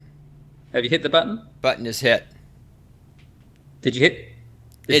Have you hit the button? Button is hit. Did you hit?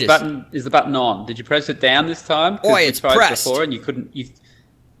 Is the button on? Did you press it down this time? It's pressed. Before and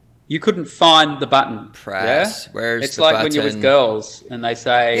you couldn't find the button. Press. Yeah? Where's it's the like button? when you're with girls and they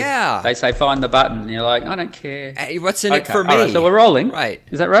say, Yeah. they say find the button, and you're like, I don't care. Hey, what's in it for me? All right, so we're rolling. Right.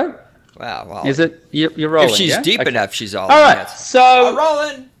 Is that right? Wow. Well, Is it? You're rolling. if she's yeah? deep Okay. enough, she's all All right. in. So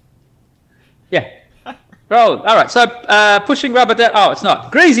Rolling. yeah. Rolling. All right. So pushing rubber down. Oh, it's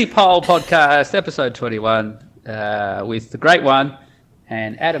not. Greasy Pole Podcast, episode 21, with the great one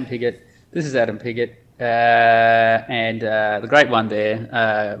and Adam Piggott. This is Adam Piggott. And the great one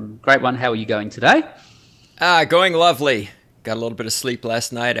there. Great one, how are you going today? Going lovely. Got a little bit of sleep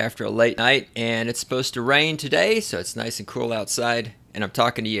last night after a late night, and it's supposed to rain today, so it's nice and cool outside, and I'm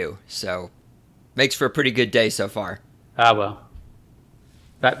talking to you, so makes for a pretty good day so far. Well.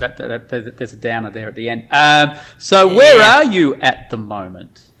 There's a downer there at the end. So where are you at the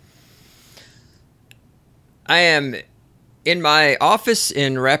moment? I am in my office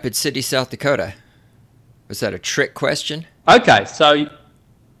in Rapid City, South Dakota. Was that a trick question? Okay, so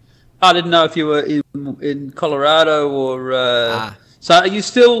I didn't know if you were in Colorado or. So are you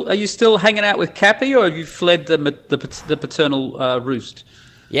still hanging out with Cappy, or have you fled the paternal roost?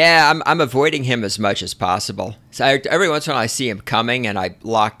 Yeah, I'm avoiding him as much as possible. So every once in a while I see him coming, and I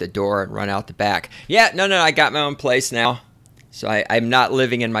lock the door and run out the back. Yeah, no, I got my own place now, so I'm not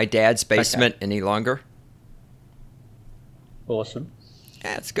living in my dad's basement any longer. Awesome.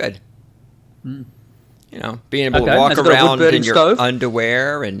 Yeah, it's good. You know, being able to Has walk it got a around wood-burning in your stove?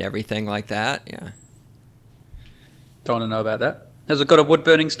 underwear and everything like that. Yeah. Don't want to know about that. Has it got a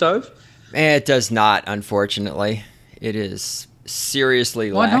wood-burning stove? It does not, unfortunately. It is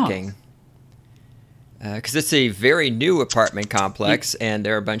seriously lacking. Because it's a very new apartment complex, and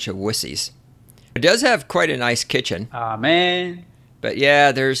they're a bunch of wussies. It does have quite a nice kitchen. Ah, man. But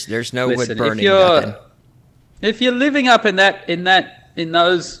yeah, there's no wood Listen, burning. Nothing. if you're living up in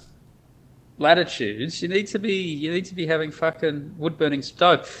those latitudes, you need to be having fucking wood burning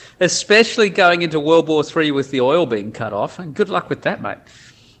stove, especially going into World War III with the oil being cut off. And good luck with that, mate.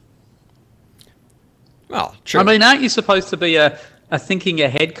 Well, true. I mean, aren't you supposed to be a thinking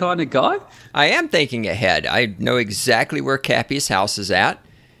ahead kind of guy? I am thinking ahead. I know exactly where Cappy's house is at,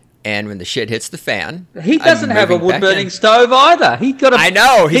 and when the shit hits the fan, He doesn't I'm have a moving back wood burning in. stove either. I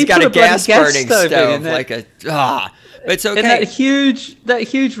know he's got put a gas burning stove stove, in that. like a. But it's okay. And that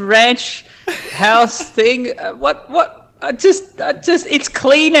huge ranch house thing. It's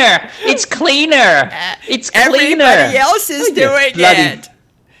cleaner. It's cleaner. It's cleaner. Everybody else is doing it.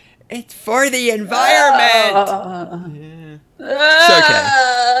 It's for the environment. It's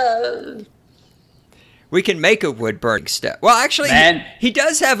okay. We can make a wood burning stove. Well, actually, he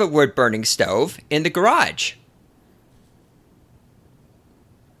does have a wood burning stove in the garage.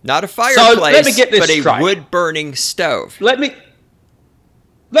 Not a fireplace, let me get this but a straight. wood burning stove. Let me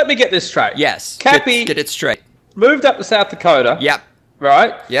get this straight. Yes. Cappy Get it straight. moved up to South Dakota. Yep.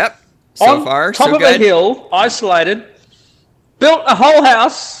 Right? Yep. So On far, top so of good. a hill, isolated, built a whole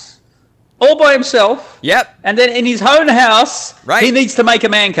house all by himself. Yep. And then in his own house, Right. he needs to make a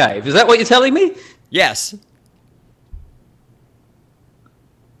man cave. Is that what you're telling me? Yes.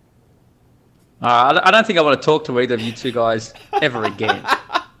 I don't think I want to talk to either of you two guys ever again.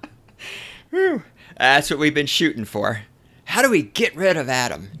 Whew. That's what we've been shooting for. How do we get rid of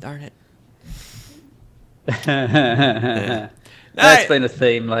Adam? Darn it. That's been a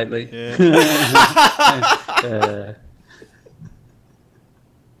theme lately.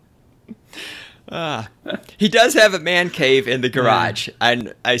 He does have a man cave in the garage.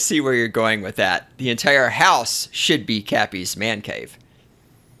 I see where you're going with that. The entire house should be Cappy's man cave.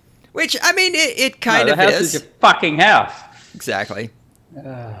 Which, I mean, it kind of the house is. is your fucking house. Exactly.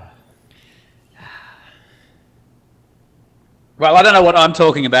 Well, I don't know what I'm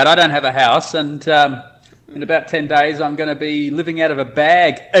talking about. I don't have a house, and in about 10 days, I'm going to be living out of a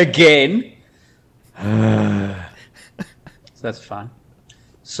bag again. So that's fun.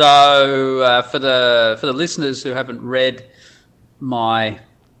 So for the listeners who haven't read my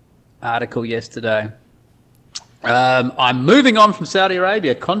article yesterday, I'm moving on from Saudi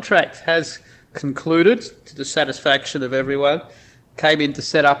Arabia. Contract has concluded to the satisfaction of everyone. Came in to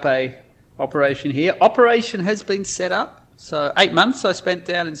set up a operation here. Operation has been set up. So 8 months I spent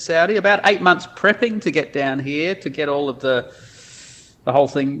down in Saudi. About 8 months prepping to get down here, to get all of the whole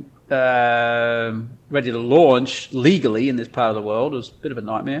thing ready to launch legally in this part of the world. It was a bit of a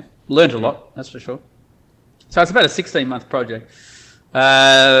nightmare. Learned a lot, that's for sure. So it's about a 16-month project.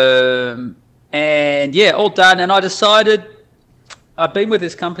 And yeah, all done. And I decided, I've been with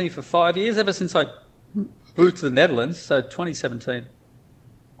this company for 5 years, ever since I moved to the Netherlands, so 2017.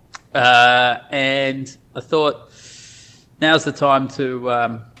 and I thought now's the time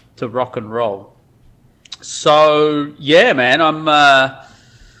to rock and roll. So yeah, man, I'm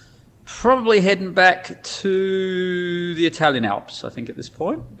probably heading back to the Italian Alps. I think at this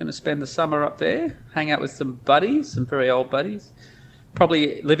point, I'm going to spend the summer up there, hang out with some buddies, some very old buddies.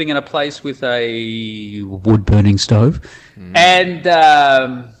 Probably living in a place with a wood-burning stove, and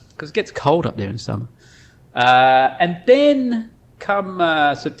because it gets cold up there in summer. And then come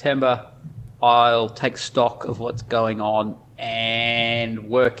September, I'll take stock of what's going on and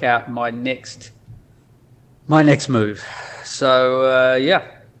work out my next move. So yeah,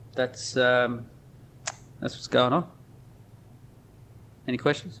 that's what's going on. Any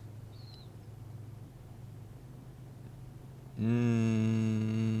questions?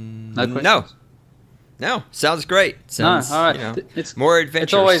 No questions? No. Sounds great. Sounds, all right. It's more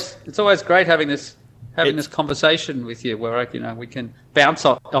adventurous. It's always great having this conversation with you, where we can bounce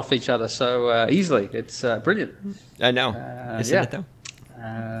off each other so easily. It's brilliant. I know. Isn't it though?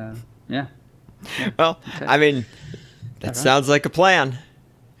 Yeah. Well, Okay. I mean, that All right. sounds like a plan.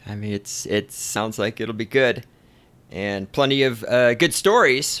 I mean, it sounds like it'll be good, and plenty of good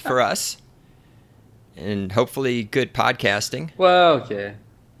stories for us. And hopefully good podcasting. Well, yeah.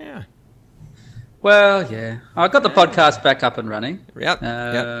 Yeah. Well, yeah. I got the podcast back up and running. Yep.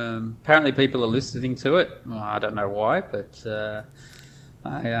 Apparently people are listening to it. Well, I don't know why, but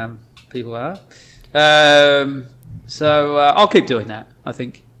people are. So I'll keep doing that, I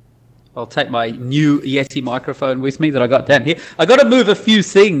think. I'll take my new Yeti microphone with me that I got down here. I got to move a few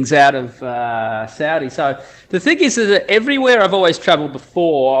things out of Saudi. So the thing is that everywhere I've always traveled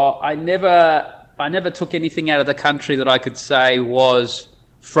before, I never took anything out of the country that I could say was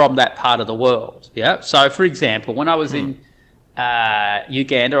from that part of the world. Yeah. So for example, when I was in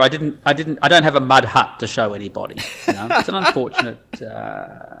Uganda, I don't have a mud hut to show anybody. It's an unfortunate.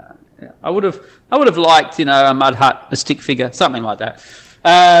 I would have liked, a mud hut, a stick figure, something like that.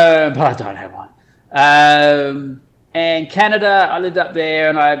 But I don't have one. And Canada, I lived up there,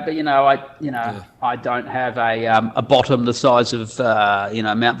 and I don't have a bottom the size of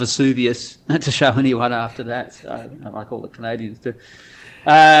Mount Vesuvius to show anyone after that. So, like all the Canadians do.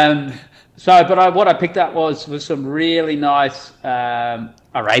 What I picked up was some really nice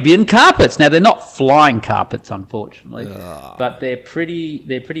Arabian carpets. Now they're not flying carpets, unfortunately, but they're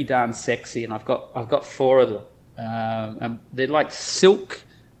pretty darn sexy, and I've got 4 of them. And they're like silk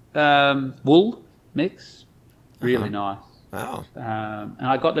wool mix. Really nice. Wow. And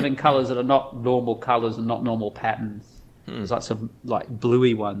I got them in colours that are not normal colours and not normal patterns. There's like some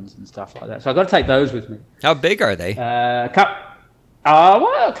bluey ones and stuff like that. So I've got to take those with me. How big are they? A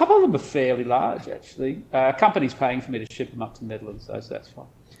couple of them are fairly large, actually. Company's paying for me to ship them up to the Netherlands, so that's fine.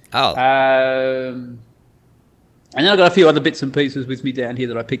 Oh. And then I've got a few other bits and pieces with me down here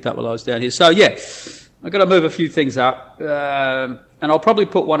that I picked up while I was down here. So, yeah, I've got to move a few things up. And I'll probably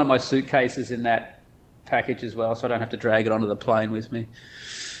put one of my suitcases in that package as well, so I don't have to drag it onto the plane with me.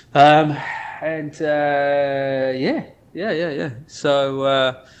 Yeah.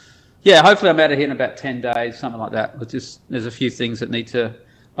 So, hopefully I'm out of here in about 10 days, something like that. There's a few things that need to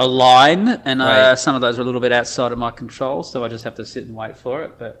align, and Right. some of those are a little bit outside of my control, so I just have to sit and wait for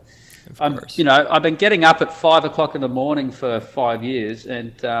it. But Of course. I've been getting up at 5 o'clock in the morning for 5 years,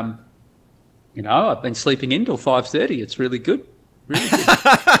 and I've been sleeping in till 5:30. It's really good. Really good.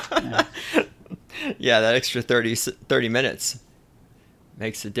 Yeah. Yeah, that extra 30 minutes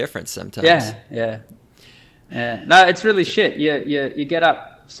makes a difference sometimes. Yeah. No, it's really shit. You get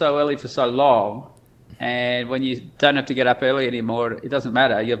up so early for so long, and when you don't have to get up early anymore, it doesn't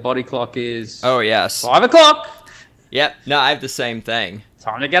matter. Your body clock is Oh, yes. 5 o'clock. Yep. No, I have the same thing.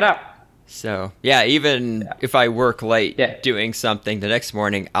 Time to get up. So, yeah, even if I work late Yeah. doing something the next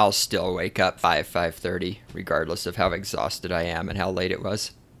morning, I'll still wake up 5:30, regardless of how exhausted I am and how late it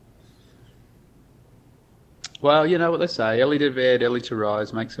was. Well, you know what they say: early to bed, early to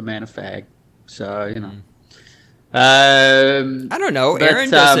rise makes a man a fag. So I don't know. But, Aaron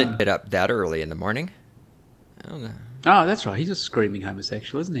doesn't get up that early in the morning. I don't know. Oh, that's right. He's a screaming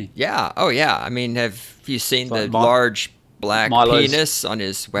homosexual, isn't he? Yeah. Oh, yeah. I mean, have you seen the like large black Milo's- penis on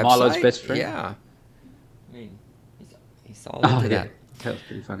his website? Milo's best friend? Yeah. I mean, he's all Oh, into yeah. that. That was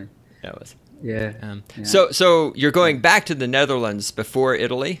pretty funny. That was. Yeah. Yeah. So you're going back to the Netherlands before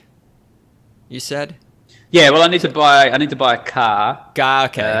Italy? You said? Yeah. Well, I need to buy a car.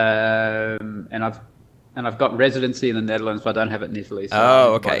 Okay. And I've got residency in the Netherlands, but I don't have it in Italy. So Oh,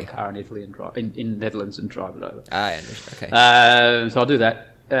 I need to buy okay. a car in Italy and drive in Netherlands and drive it over. I understand. Okay. So I'll do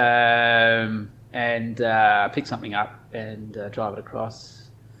that, and pick something up and drive it across.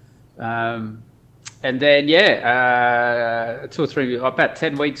 And then, 2 or 3, about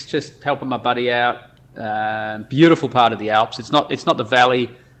 10 weeks, just helping my buddy out. Beautiful part of the Alps. It's not the valley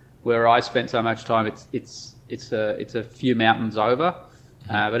where I spent so much time. It's a few mountains over,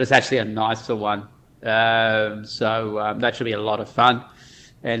 but it's actually a nicer one. So that should be a lot of fun.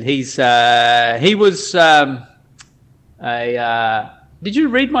 And he was did you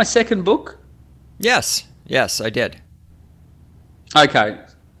read my second book? Yes, I did. Okay,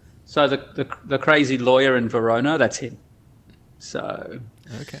 so the crazy lawyer in Verona, that's him. So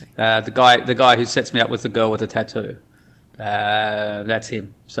okay, the guy who sets me up with the girl with the tattoo, that's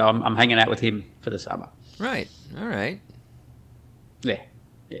him. So I'm hanging out with him for the summer. Right. All right. Yeah.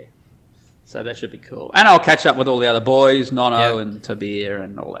 So that should be cool, and I'll catch up with all the other boys, Nono and Tabir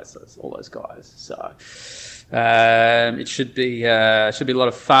and all those guys. So it should be a lot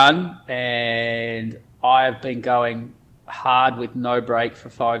of fun, and I've been going hard with no break for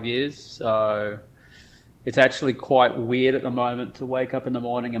 5 years, so it's actually quite weird at the moment to wake up in the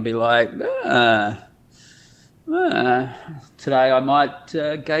morning and be like, today I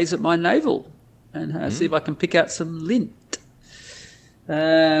might gaze at my navel and see if I can pick out some lint.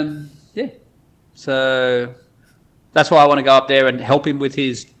 So that's why I want to go up there and help him with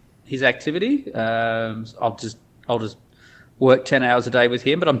his activity. I'll just work 10 hours a day with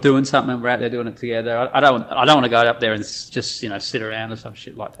him, but I'm doing something. We're out there doing it together. I don't want to go up there and just sit around or some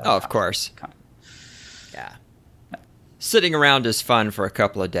shit like that. Oh, of course. Yeah. Sitting around is fun for a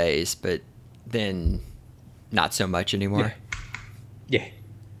couple of days, but then not so much anymore.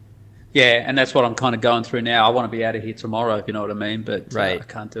 Yeah, and that's what I'm kind of going through now. I want to be out of here tomorrow, if you know what I mean, but I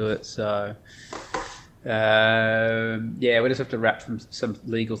can't do it. So, we just have to wrap some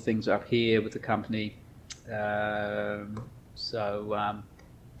legal things up here with the company. That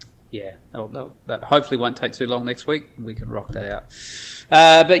hopefully won't take too long next week. We can rock that out.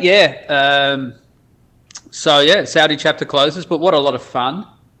 Saudi chapter closes, but what a lot of fun,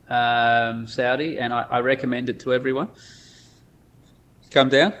 Saudi, and I recommend it to everyone. Come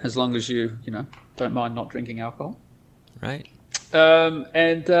down as long as you don't mind not drinking alcohol. Right. I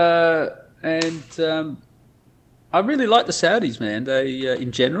really like the Saudis, man. They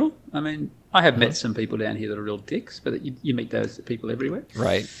in general. I mean, I have met some people down here that are real dicks, but you meet those people everywhere.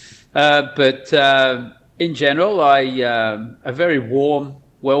 Right. But in general, are very warm,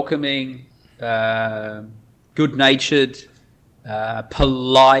 welcoming, good-natured,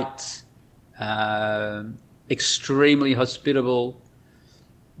 polite, extremely hospitable.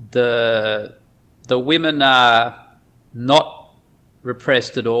 The women are not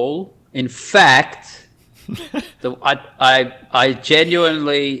repressed at all. In fact, I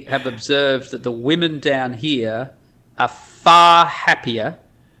genuinely have observed that the women down here are far happier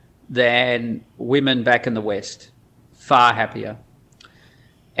than women back in the West. Far happier.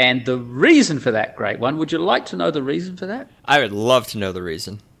 And the reason for that, great one, would you like to know the reason for that? I would love to know the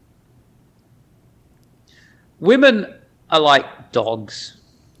reason. Women are like dogs.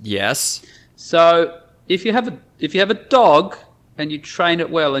 Yes. So if you have a dog and you train it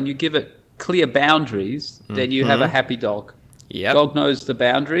well and you give it clear boundaries, then you have a happy dog. Yep. Dog knows the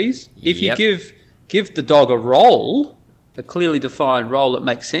boundaries. If you give the dog a role, a clearly defined role that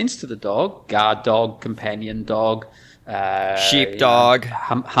makes sense to the dog, guard dog, companion dog, sheep dog,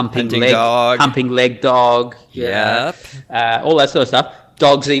 humping leg dog, yep, all that sort of stuff.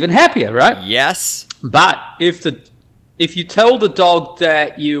 Dog's even happier, right? Yes. But if you tell the dog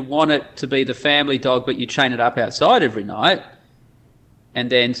that you want it to be the family dog, but you chain it up outside every night, and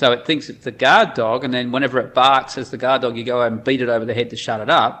then so it thinks it's the guard dog, and then whenever it barks as the guard dog, you go and beat it over the head to shut it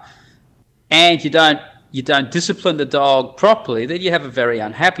up, and you don't discipline the dog properly, then you have a very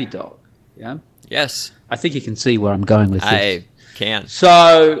unhappy dog. Yeah. Yes. I think you can see where I'm going with this. I can.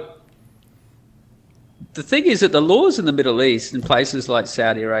 So the thing is that the laws in the Middle East, in places like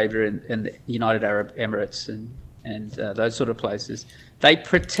Saudi Arabia and the United Arab Emirates and those sort of places, they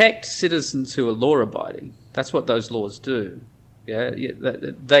protect citizens who are law-abiding. That's what those laws do.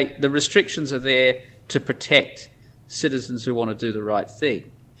 The restrictions are there to protect citizens who want to do the right thing.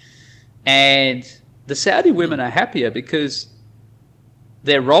 And the Saudi women are happier because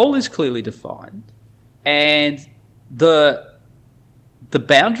their role is clearly defined and the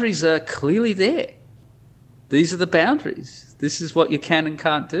boundaries are clearly there. These are the boundaries. This is what you can and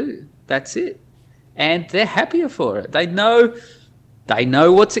can't do. That's it. And they're happier for it. They know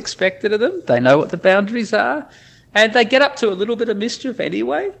what's expected of them. They know what the boundaries are. And they get up to a little bit of mischief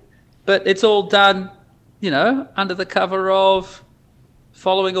anyway. But it's all done, under the cover of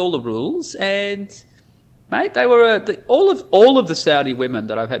following all the rules. And, mate, they were all of the Saudi women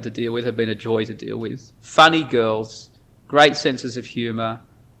that I've had to deal with have been a joy to deal with. Funny girls, great senses of humour,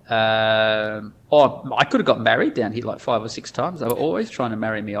 Or I could have got married down here like 5 or 6 times. They were always trying to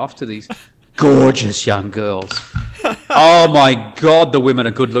marry me off to these gorgeous young girls. Oh my God, the women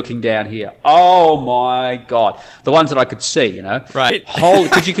are good looking down here. Oh my God. The ones that I could see, you know. Right.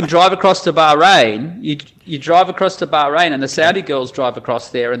 Because you can drive across to Bahrain. You drive across to Bahrain and the Saudi girls drive across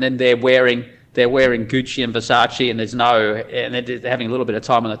there and then they're wearing Gucci and Versace and they're having a little bit of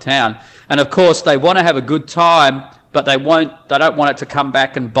time in the town. And of course they want to have a good time, but they don't want it to come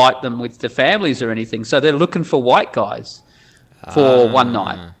back and bite them with the families or anything. So they're looking for white guys for one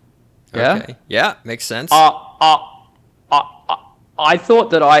night. Yeah. Okay. Yeah, makes sense. I thought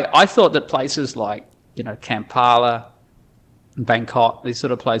that places like, you know, Kampala, Bangkok, these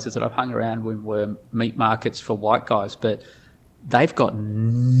sort of places that I've hung around with were meat markets for white guys, but they've got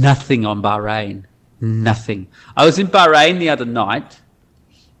nothing on Bahrain. Nothing. I was in Bahrain the other night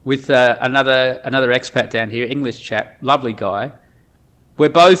with another expat down here, English chap, lovely guy. We're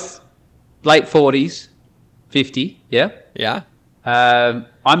both late 40s, 50, yeah? Yeah.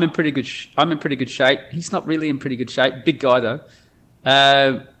 I'm in pretty good shape. He's not really in pretty good shape. Big guy though.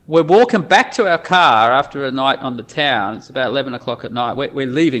 We're walking back to our car after a night on the town. It's about 11 o'clock at night. We're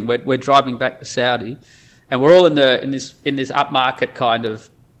leaving. We're driving back to Saudi, and we're all in this upmarket kind of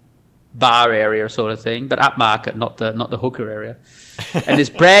bar area sort of thing, but upmarket, not the hooker area. And this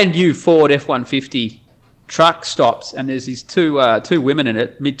brand new Ford F-150 truck stops, and there's these two women in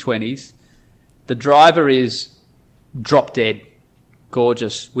it, mid-20s. The driver is drop dead,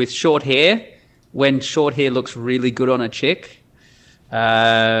 gorgeous, with short hair. When short hair looks really good on a chick.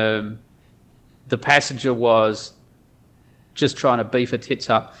 The passenger was just trying to beef her tits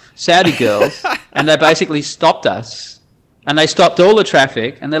up. Saudi girls, and they basically stopped us. And they stopped all the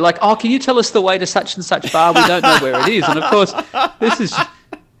traffic, and they're like, "Oh, can you tell us the way to such and such bar? We don't know where it is." And of course,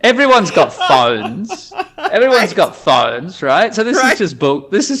 everyone's got phones. Everyone's got phones, right? So this is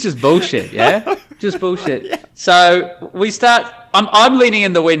just bullshit, yeah? Just bullshit. Yeah. So we start. I'm leaning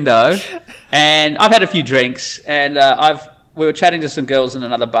in the window, and I've had a few drinks, and we were chatting to some girls in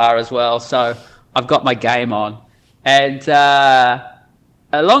another bar as well. So I've got my game on, and not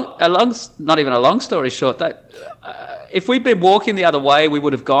even a long story short, that if we'd been walking the other way, we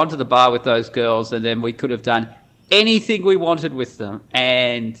would have gone to the bar with those girls, and then we could have done anything we wanted with them.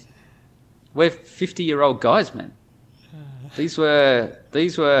 And we're 50-year-old guys, man. These were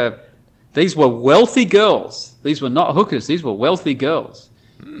wealthy girls. These were not hookers. These were wealthy girls,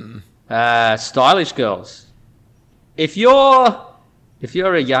 stylish girls. If you're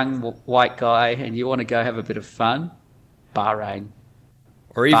a young white guy and you want to go have a bit of fun, Bahrain.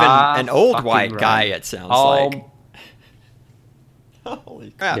 Or even an old white guy, it sounds like. Holy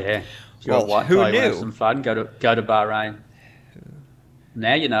crap. Yeah. If you're a white guy, you want to have some fun, go to Bahrain.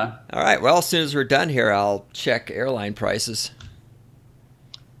 Now you know. All right. Well, as soon as we're done here, I'll check airline prices.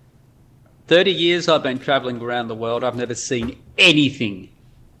 30 years I've been traveling around the world. I've never seen anything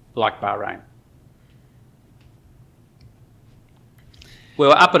like Bahrain. We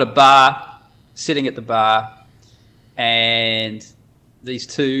were up at a bar, sitting at the bar, and these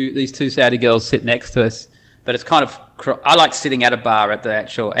two Saudi girls sit next to us. But it's kind of, I like sitting at a bar at the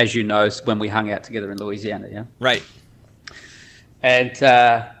actual, as you know, when we hung out together in Louisiana, yeah? Right. And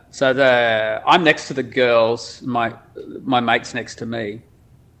so I'm next to the girls, my mate's next to me.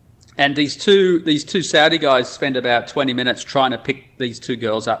 And these two Saudi guys spend about 20 minutes trying to pick these two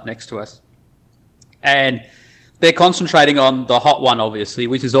girls up next to us. And they're concentrating on the hot one, obviously,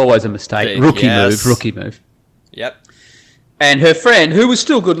 which is always a mistake. Rookie move. Yep. And her friend, who was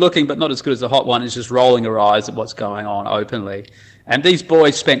still good looking but not as good as the hot one, is just rolling her eyes at what's going on openly. And these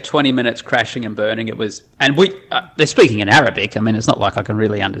boys spent 20 minutes crashing and burning. They're speaking in Arabic. I mean, it's not like I can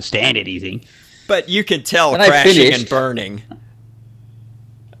really understand anything. But you can tell crashing and burning.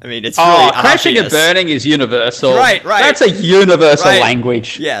 I mean, it's really obvious. Crashing and burning is universal. Right. That's a universal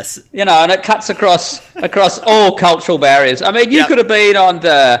language. Yes. You know, and it cuts across all cultural barriers. I mean, you could have been on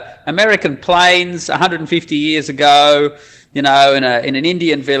the American plains 150 years ago, you know, in an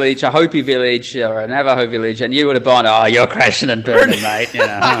Indian village, a Hopi village, or a Navajo village, and you would have gone, "Oh, you're crashing and burning, mate." You know.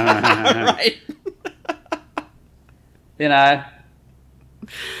 Right. You know.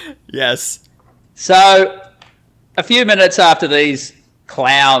 Yes. So, a few minutes after these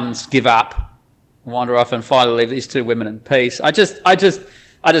clowns give up, wander off, and finally leave these two women in peace, I just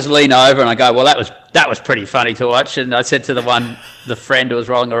lean over and I go, "Well, that was pretty funny to watch." And I said to the friend who was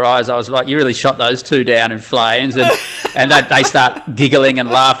rolling her eyes, I was like, "You really shot those two down in flames." And they start giggling and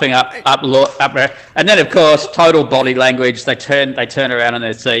laughing up. And then, of course, total body language. They turn around on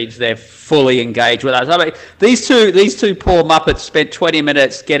their seats. They're fully engaged with us. I mean, these two poor muppets spent 20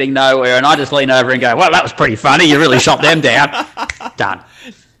 minutes getting nowhere, and I just lean over and go, "Well, that was pretty funny. You really shot them down." Done.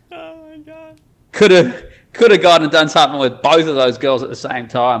 could have gone and done something with both of those girls at the same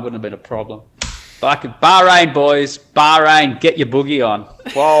time. Wouldn't have been a problem. Fucking Bahrain, boys. Bahrain, get your boogie on.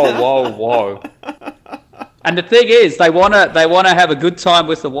 Whoa. And the thing is, they wanna have a good time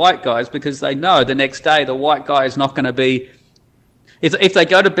with the white guys because they know the next day the white guy is not going to be. If they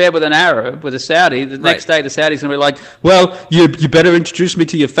go to bed with an Arab, with a Saudi, the next day the Saudi's going to be like, well, you better introduce me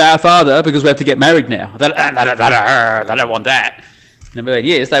to your father because we have to get married now. They don't want that. In a million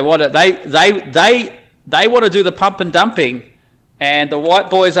years, they want to do the pump and dumping, and the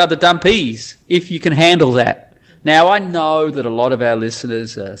white boys are the dumpies, if you can handle that. Now, I know that a lot of our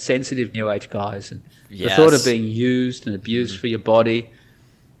listeners are sensitive New Age guys, and the thought of being used and abused for your body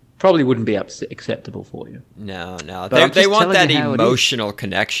probably wouldn't be acceptable for you. No. They want that emotional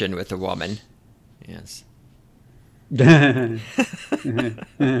connection with a woman. Yes. They're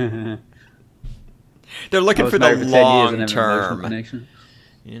looking for the long term.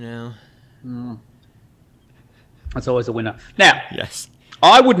 You know. That's always a winner. Now, yes,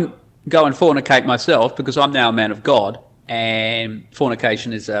 I wouldn't go and fornicate myself because I'm now a man of God, and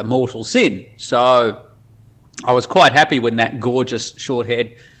fornication is a mortal sin. So I was quite happy when that gorgeous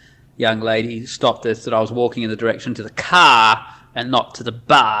short-haired young lady stopped us that I was walking in the direction to the car and not to the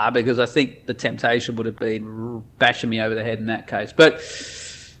bar, because I think the temptation would have been bashing me over the head in that case. But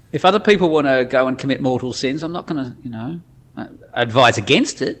if other people want to go and commit mortal sins, I'm not going to, advise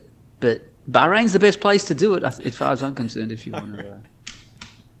against it. But Bahrain's the best place to do it, as far as I'm concerned, if you want to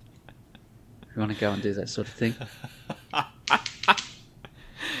go and do that sort of thing.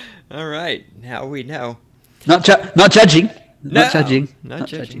 All right, now we know. Not judging. Not judging. Not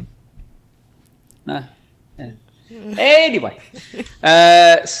judging. No. Yeah. Anyway,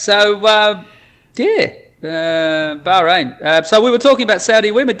 Bahrain. So we were talking about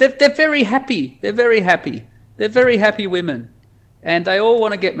Saudi women. They're very happy. They're very happy. They're very happy women, and they all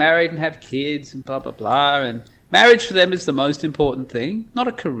want to get married and have kids and blah blah blah. And marriage for them is the most important thing, not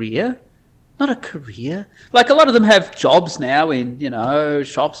a career. Not a career. Like a lot of them have jobs now in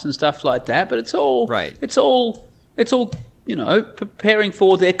shops and stuff like that. But it's all right. It's all preparing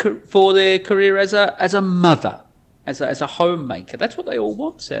for their career as a mother, as a homemaker. That's what they all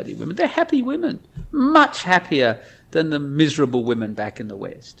want, Saudi women. They're happy women, much happier than the miserable women back in the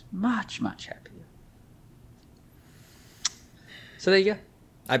West. Much, much happier. So there you go.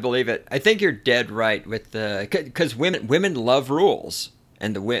 I believe it. I think you're dead right with because women love rules.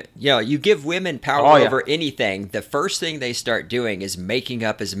 And you give women power over anything, the first thing they start doing is making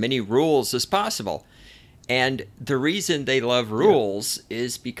up as many rules as possible. And the reason they love rules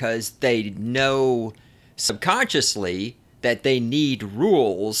is because they know subconsciously that they need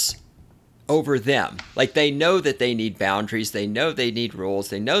rules over them. Like they know that they need boundaries, they know they need rules,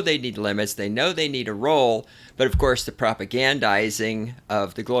 they know they need limits, they know they need a role. But of course, the propagandizing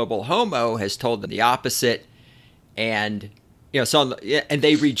of the global homo has told them the opposite. And and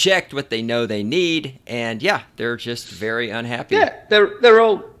they reject what they know they need, and they're just very unhappy. Yeah, they're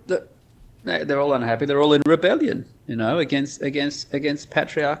all unhappy. They're all in rebellion, against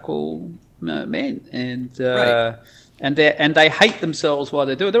patriarchal men, and they hate themselves while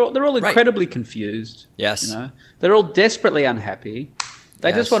they do it. They're all incredibly confused. Yes, they're all desperately unhappy.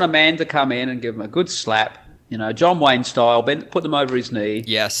 They just want a man to come in and give them a good slap, John Wayne style, put them over his knee.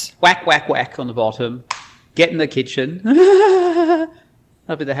 Yes, whack, whack, whack on the bottom. Get in the kitchen.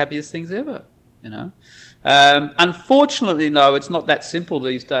 That'll be the happiest things ever, Unfortunately, no, it's not that simple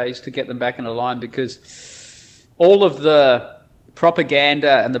these days to get them back in a line, because all of the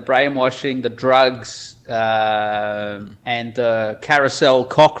propaganda and the brainwashing, the drugs, and the carousel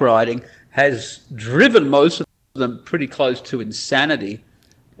cock riding has driven most of them pretty close to insanity,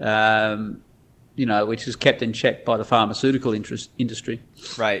 which is kept in check by the pharmaceutical industry.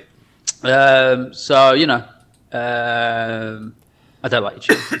 Right. I don't like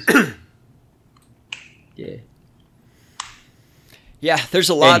your chances. Yeah, there's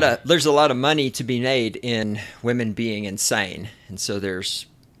a lot of money to be made in women being insane, and so there's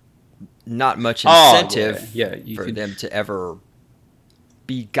not much incentive for them to ever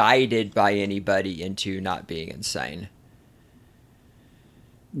be guided by anybody into not being insane.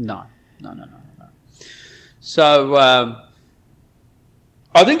 No. So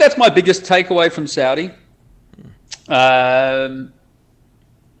I think that's my biggest takeaway from Saudi. And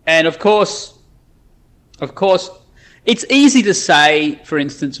of course, it's easy to say, for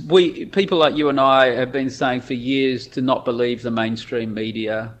instance, people like you and I have been saying for years to not believe the mainstream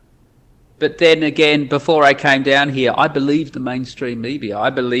media. But then again, before I came down here, I believed the mainstream media. I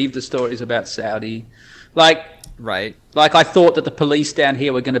believed the stories about Saudi. Like, Right. Like, I thought that the police down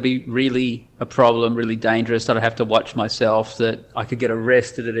here were going to be really a problem, really dangerous, that I'd have to watch myself, that I could get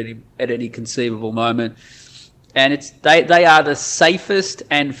arrested at any conceivable moment. And they are the safest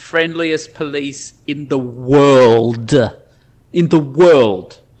and friendliest police in the world. In the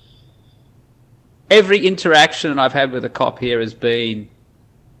world. Every interaction I've had with a cop here has been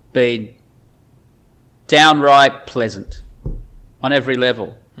downright pleasant on every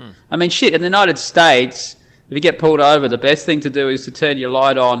level. I mean, shit, in the United States, if you get pulled over, the best thing to do is to turn your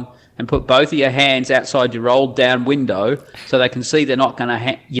light on and put both of your hands outside your rolled down window so they can see they're not going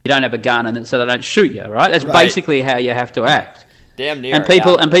to you don't have a gun, and so they don't shoot you, right? That's basically how you have to act. Damn near. And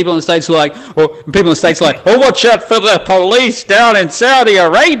people in the States are like, oh, watch out for the police down in Saudi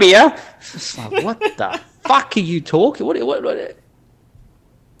Arabia. It's like, what the fuck are you talking? What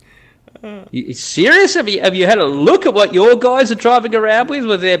you serious? Have you had a look at what your guys are driving around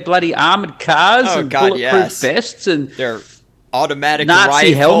with their bloody armored cars and bulletproof vests and their automatic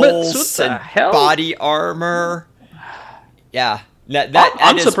Nazi rifles helmets? What the and hell? Body armor? Yeah,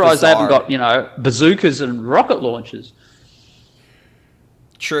 I'm surprised they haven't got bazookas and rocket launchers.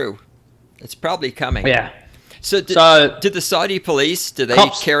 True, it's probably coming. Yeah. So did the Saudi police? Do they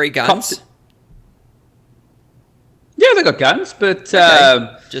carry guns? Yeah, they got guns, but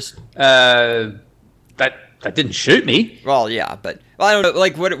that didn't shoot me. Well, yeah, but I don't know.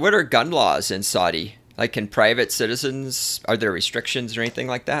 Like, what are gun laws in Saudi? Like, can private citizens? Are there restrictions or anything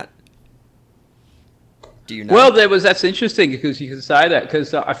like that? Do you know? Well, that's interesting because you can say that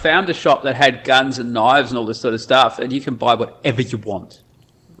because I found a shop that had guns and knives and all this sort of stuff, and you can buy whatever you want.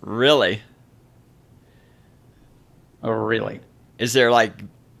 Really? Oh, really? Is there like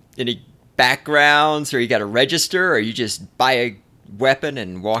any backgrounds, or you got to register, or you just buy a weapon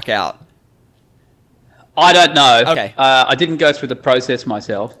and walk out? I don't know. Okay. I didn't go through the process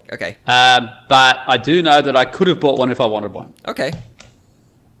myself. Okay. But I do know that I could have bought one if I wanted one. Okay.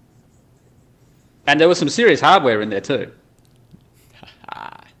 And there was some serious hardware in there too.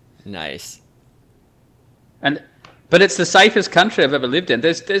 Nice. But it's the safest country I've ever lived in.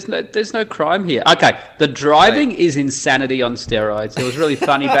 There's no crime here. Okay, the driving is insanity on steroids. It was really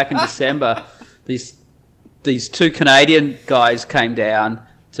funny back in December. These two Canadian guys came down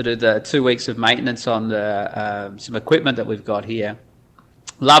to do the 2 weeks of maintenance on some equipment that we've got here.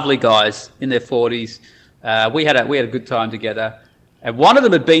 Lovely guys in their 40s. We had a good time together. And one of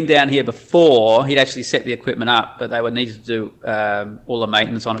them had been down here before. He'd actually set the equipment up, but they would need to do all the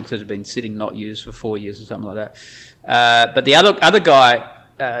maintenance on it because it had been sitting not used for 4 years or something like that. But the other guy,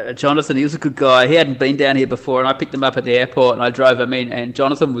 Jonathan, he was a good guy. He hadn't been down here before, and I picked him up at the airport and I drove him in. And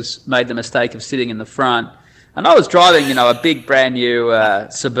Jonathan made the mistake of sitting in the front, and I was driving, a big brand new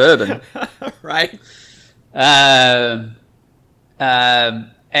Suburban, right?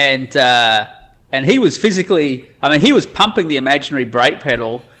 And he was physically, he was pumping the imaginary brake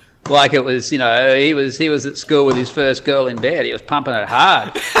pedal like it was, he was at school with his first girl in bed. He was pumping it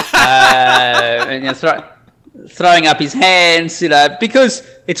hard, and throwing up his hands, because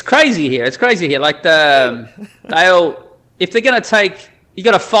it's crazy here. It's crazy here. Like if they're going to take, you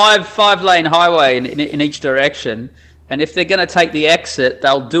got a five lane highway in each direction. And if they're going to take the exit,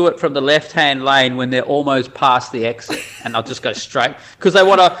 they'll do it from the left-hand lane when they're almost past the exit, and they'll just go straight because they don't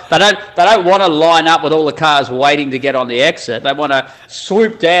want to line up with all the cars waiting to get on the exit. They want to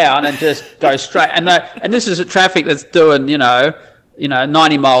swoop down and just go straight. And this is a traffic that's doing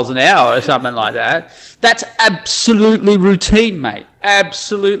 90 miles an hour or something like that. That's absolutely routine, mate.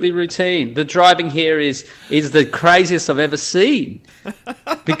 Absolutely routine. The driving here is the craziest I've ever seen,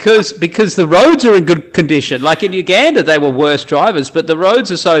 because the roads are in good condition. Like in Uganda, they were worse drivers, but the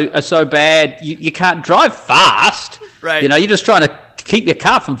roads are so bad you can't drive fast. Right. You're just trying to keep your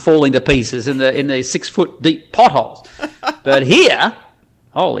car from falling to pieces in the 6 foot deep potholes. But here,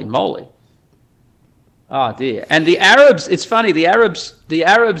 holy moly. Oh dear. And the Arabs, it's funny, the Arabs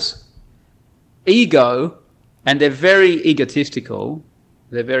ego, and they're very egotistical,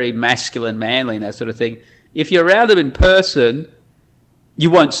 they're very masculine, manly and that sort of thing. If you're around them in person, you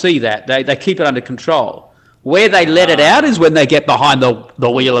won't see that. They keep it under control. Where they let it out is when they get behind the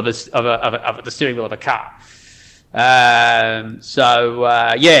wheel of the steering wheel of a car.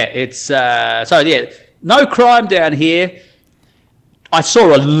 No crime down here. I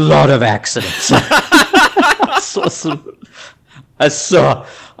saw a lot of accidents.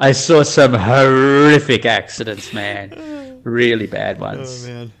 I saw some horrific accidents, man. Really bad ones.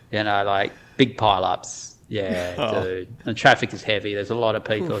 Oh, man. Like big pile-ups. Yeah, dude. And traffic is heavy. There's a lot of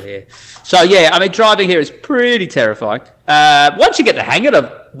people here. So, driving here is pretty terrifying. Once you get the hang of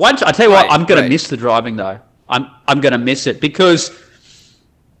it, I tell you what, I'm going to miss the driving, though. I'm going to miss it because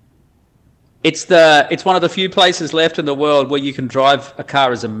it's one of the few places left in the world where you can drive a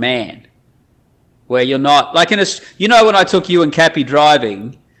car as a man, where you're not like when I took you and Cappy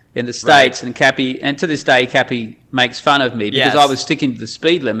driving in the States, and Cappy, and to this day Cappy makes fun of me because I was sticking to the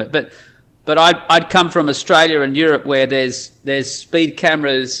speed limit, but I'd come from Australia and Europe where there's speed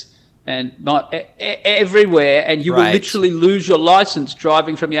cameras and not everywhere, and you will literally lose your license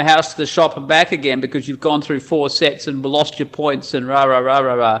driving from your house to the shop and back again because you've gone through 4 sets and lost your points and rah rah rah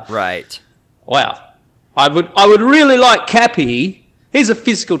rah rah. Right. Wow. I would really like Cappy. Here's a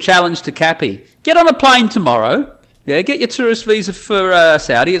physical challenge to Cappy. Get on a plane tomorrow. Yeah, get your tourist visa for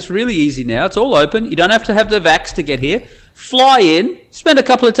Saudi. It's really easy now. It's all open. You don't have to have the vax to get here. Fly in, spend a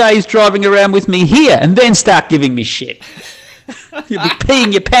couple of days driving around with me here, and then start giving me shit. You'll be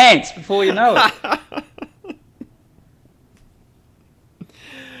peeing your pants before you know it.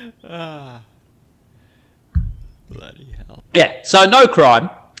 Bloody hell. Yeah, so no crime.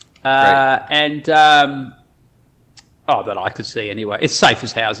 And, that I could see anyway. It's safe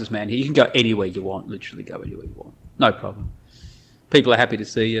as houses, man. You can go anywhere you want, literally go anywhere you want. No problem. People are happy to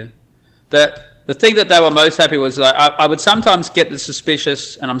see you. The thing that they were most happy was I would sometimes get the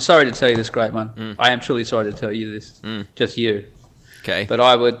suspicious, and I'm sorry to tell you this, great one. I am truly sorry to tell you this, just you. Okay. But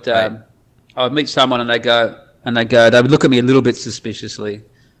I would meet someone and they would look at me a little bit suspiciously.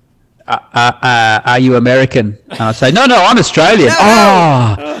 Are you American? And I'd say, no, I'm Australian.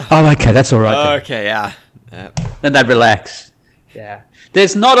 No! Oh, okay, that's all right. Okay, yeah. Then they'd relax. Yeah.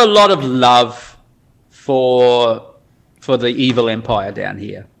 There's not a lot of love for the evil empire down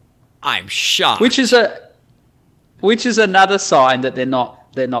here. I'm shocked. Which is another sign that they're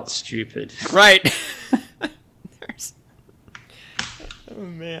not stupid. Right. Oh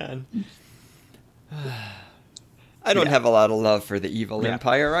man. I don't have a lot of love for the evil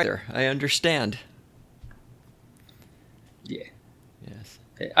empire either. I understand. Yeah. Yes.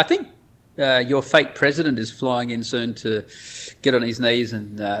 I think your fake president is flying in soon to get on his knees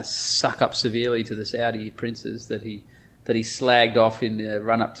and suck up severely to the Saudi princes that he slagged off in the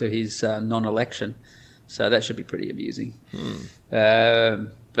run-up to his non-election. So that should be pretty amusing.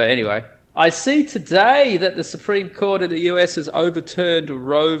 But anyway, I see today that the Supreme Court of the US has overturned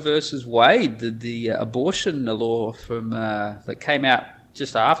Roe versus Wade, the abortion law from that came out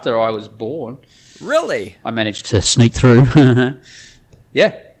just after I was born. Really? I managed to sneak through.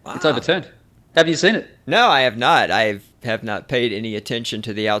 Yeah, wow. It's overturned. Have you seen it? No, I have not. I have not paid any attention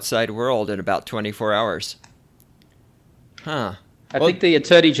to the outside world in about 24 hours. Huh. I think the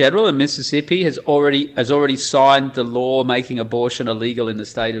Attorney General in Mississippi has already signed the law making abortion illegal in the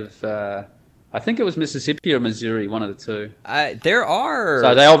state of I think it was Mississippi or Missouri, one of the two. There are.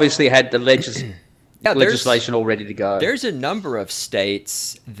 So they obviously had the legislation all ready to go. There's a number of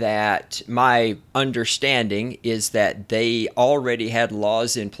states that my understanding is that they already had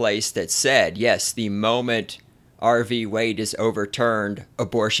laws in place that said, yes, the moment Roe v. Wade is overturned,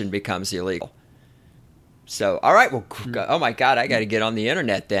 abortion becomes illegal. So, all right, well, oh my God, I got to get on the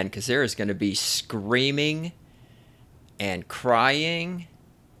internet then, because there is going to be screaming and crying.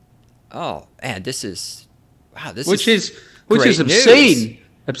 Oh, man, this is which is obscene. News.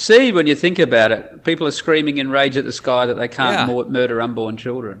 Obscene when you think about it. People are screaming in rage at the sky that they can't murder unborn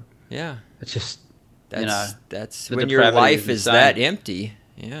children. Yeah, it's just that's when your life is that empty.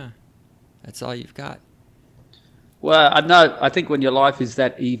 Yeah, that's all you've got. Well, I think when your life is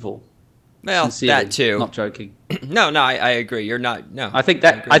that evil. Well, sincerely, that too. Not joking. No, I agree. You're not. No, I think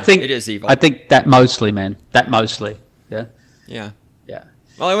it is evil. I think that mostly, man. That mostly. Yeah. Yeah. Yeah.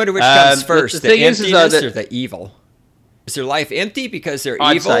 Well, I wonder which comes first, the emptiness or the evil. Is their life empty because they're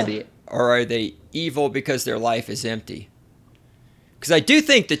evil, or are they evil because their life is empty? Because I do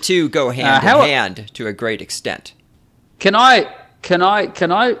think the two go hand in hand to a great extent. Can I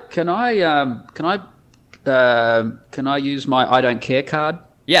use my I don't care card?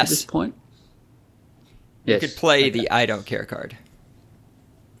 Yes. At this point. You could play the I don't care card.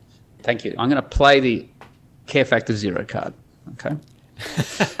 Thank you. I'm going to play the Care Factor Zero card. Okay.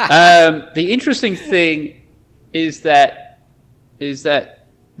 The interesting thing is that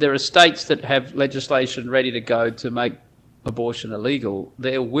there are states that have legislation ready to go to make abortion illegal.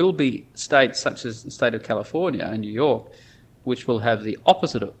 There will be states such as the state of California and New York, which will have the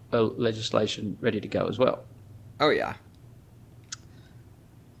opposite of legislation ready to go as well. Oh, yeah.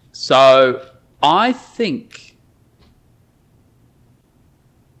 So I think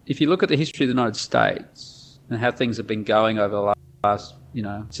if you look at the history of the United States and how things have been going over the last,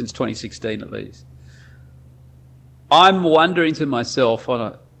 since 2016 at least, I'm wondering to myself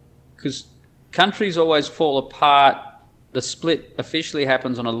because countries always fall apart. The split officially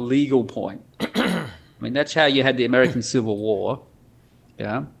happens on a legal point. I mean, that's how you had the American Civil War.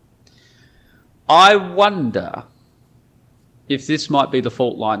 Yeah. I wonder if this might be the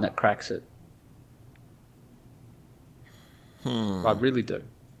fault line that cracks it. I really do.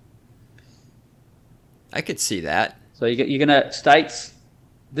 I could see that. So you're going to states.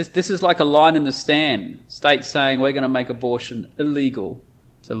 This is like a line in the stand. States saying we're going to make abortion illegal.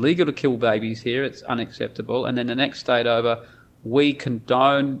 It's illegal to kill babies here. It's unacceptable. And then the next state over, we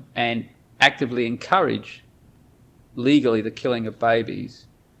condone and actively encourage legally the killing of babies.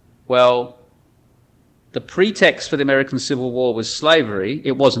 Well, the pretext for the American Civil War was slavery.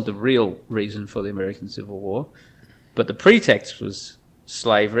 It wasn't the real reason for the American Civil War, but the pretext was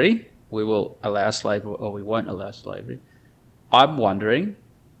slavery. We will allow slavery or we won't allow slavery. I'm wondering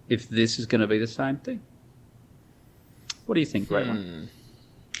if this is going to be the same thing. What do you think, Great One?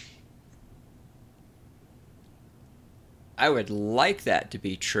 I would like that to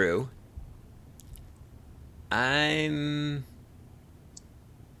be true. I'm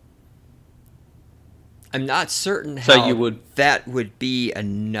not certain how that would be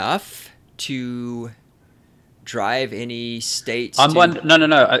enough to drive any states. No.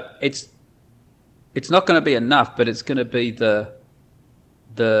 It's not going to be enough, but it's going to be the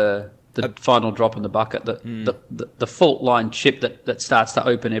final drop in the bucket, the fault line chip that starts to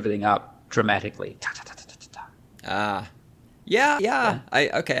open everything up dramatically. Yeah.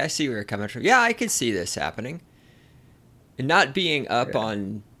 I see where you're coming from. Yeah, I could see this happening. And not being up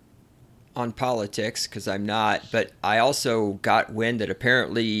on politics, because I'm not, but I also got wind that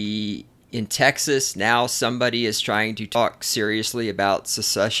apparently in Texas now somebody is trying to talk seriously about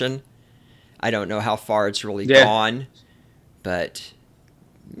secession. I don't know how far it's really gone, but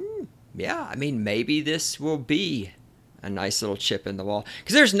yeah, I mean, maybe this will be a nice little chip in the wall.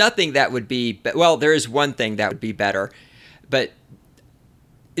 Because there's nothing that would be, well, there is one thing that would be better, but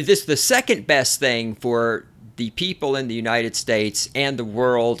the second best thing for the people in the United States and the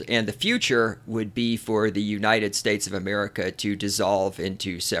world and the future would be for the United States of America to dissolve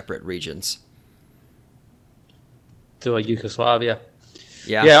into separate regions. To a Yugoslavia.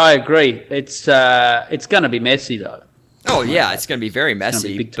 Yeah, I agree. It's going to be messy, though. Oh, yeah, it's going to be very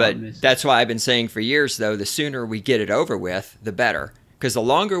messy, but messy. That's why I've been saying for years, though, the sooner we get it over with, the better. Because the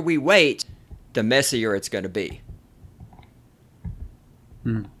longer we wait, the messier it's going to be.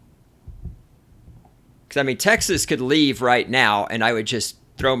 Because, I mean, Texas could leave right now, and I would just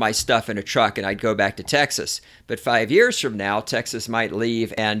throw my stuff in a truck, and I'd go back to Texas. But 5 years from now, Texas might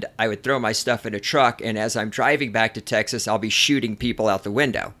leave, and I would throw my stuff in a truck, and as I'm driving back to Texas, I'll be shooting people out the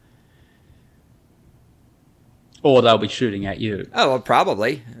window. Or they'll be shooting at you. Oh, well,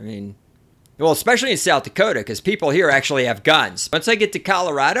 probably. I mean, well, especially in South Dakota, because people here actually have guns. Once I get to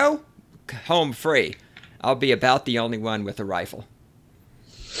Colorado, home free. I'll be about the only one with a rifle.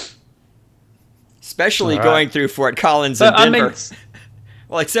 Especially going through Fort Collins and Denver.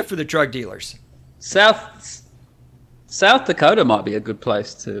 Well, except for the drug dealers. South Dakota might be a good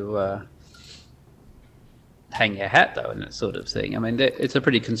place to hang your hat, though, and that sort of thing. I mean, it's a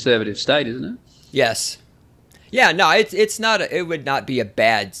pretty conservative state, isn't it? Yes. Yeah, no, it's not. It would not be a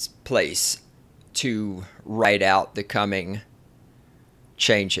bad place to write out the coming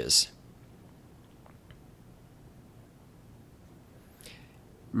changes.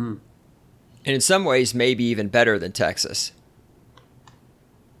 And in some ways, maybe even better than Texas.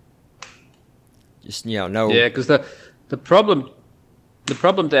 Just, no. Yeah, because the problem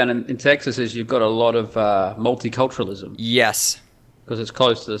down in Texas is you've got a lot of multiculturalism. Yes. Because it's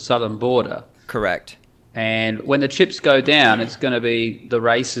close to the southern border. Correct. And when the chips go down, it's going to be the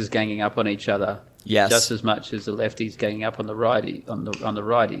races ganging up on each other. Yes. Just as much as the lefties ganging up on the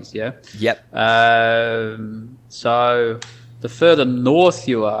righties. Yeah. Yep. So the further north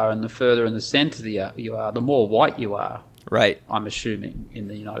you are, and the further in the centre you are, the more white you are. Right. I'm assuming in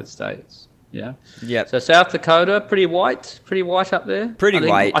the United States. Yeah. Yep. So South Dakota, pretty white up there. Pretty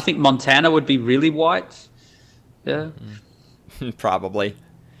white. I think Montana would be really white. Yeah. Probably.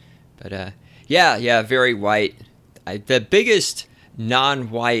 But yeah, very white. The biggest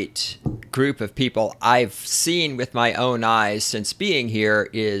non-white group of people I've seen with my own eyes since being here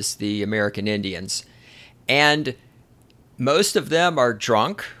is the American Indians. And most of them are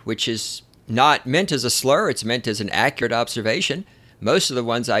drunk, which is not meant as a slur. It's meant as an accurate observation. Most of the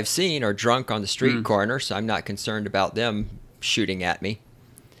ones I've seen are drunk on the street corner, so I'm not concerned about them shooting at me.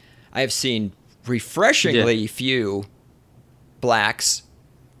 I have seen refreshingly few blacks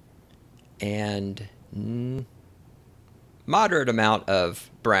and moderate amount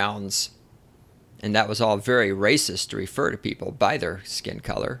of browns. And that was all very racist to refer to people by their skin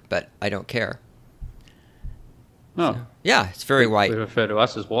color, but I don't care. Oh. So, yeah, it's very white. We refer to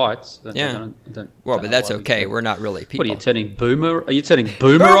us as whites. Yeah. Well, but that's okay. We're not really people. What are you turning boomer? Are you turning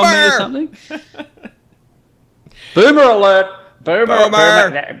boomer on me or something? Boomer alert.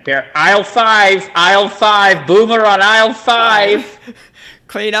 Boomer. Aisle 5. Boomer on aisle 5.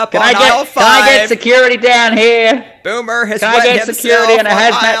 Clean up on aisle 5. Can I get security down here? Boomer has Can I get security and a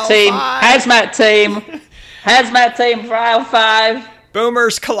hazmat team? Hazmat team for aisle 5.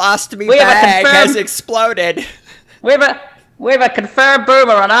 Boomer's colostomy bag has exploded. We have a confirmed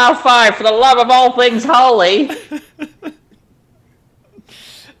Boomer on aisle 5 for the love of all things holy.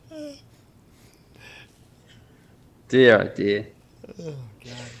 Dear, oh dear. Oh,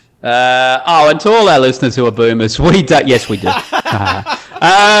 God. And to all our listeners who are boomers, we do. Yes, we do.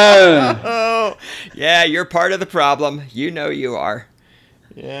 Yeah, you're part of the problem. You know you are.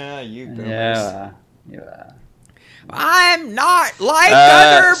 Yeah, you boomers. Yeah, you are. I'm not like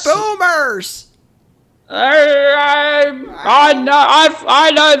other boomers. I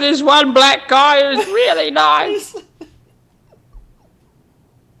know this one black guy who's really nice.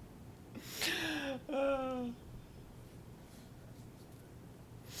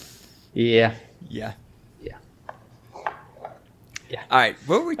 Yeah. All right,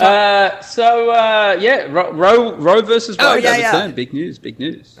 what were we talking? Roe versus Wade overturned. Yeah. Big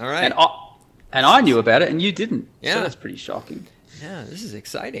news. All right. And I knew about it, and you didn't. Yeah. So that's pretty shocking. Yeah, this is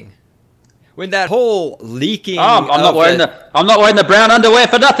exciting. When that whole leaking, I'm not wearing the brown underwear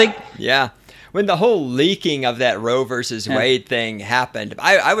for nothing. Yeah. When the whole leaking of that Roe versus Wade thing happened,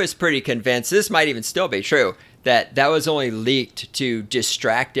 I was pretty convinced, this might even still be true, that was only leaked to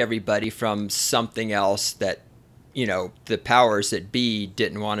distract everybody from something else that, the powers that be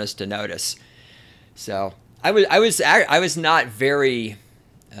didn't want us to notice. So I was not very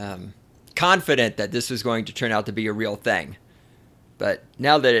confident that this was going to turn out to be a real thing. But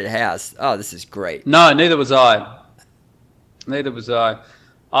now that it has, this is great. No, neither was I.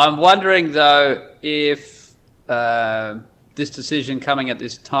 I'm wondering, though, if this decision coming at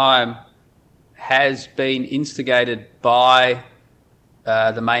this time has been instigated by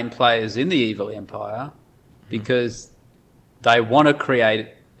the main players in the evil empire, because they want to create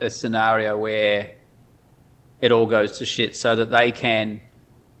a scenario where it all goes to shit so that they can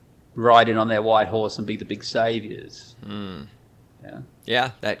ride in on their white horse and be the big saviors.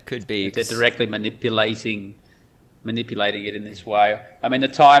 Yeah, that could be. They're directly manipulating it in this way. I mean, the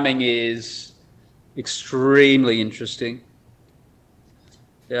timing is extremely interesting.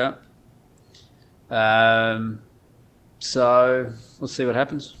 Yeah. So we'll see what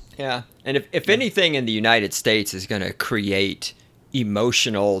happens. Yeah, and if anything in the United States is going to create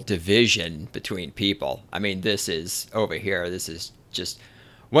emotional division between people, I mean, this is just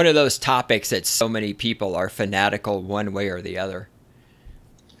one of those topics that so many people are fanatical one way or the other.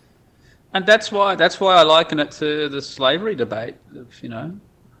 And that's why I liken it to the slavery debate of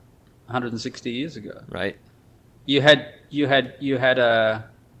 160 years ago. Right. You had a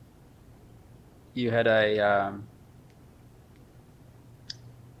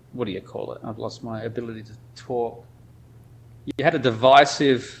what do you call it? I've lost my ability to talk. You had a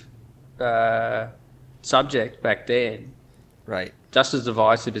divisive subject back then, right? Just as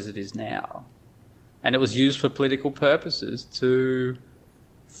divisive as it is now, and it was used for political purposes to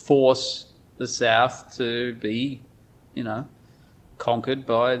force the South to be, conquered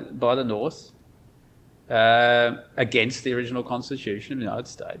by the North against the original Constitution of the United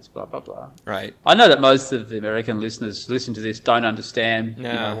States. Blah blah blah. Right. I know that most of the American listeners listen to this don't understand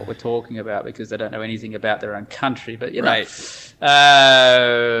what we're talking about because they don't know anything about their own country. But right.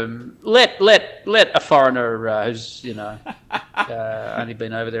 Let a foreigner who's only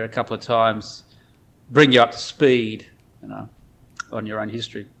been over there a couple of times bring you up to speed, on your own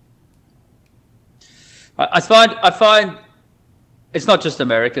history. I find it's not just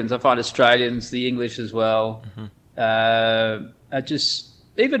Americans. I find Australians, the English as well, are just,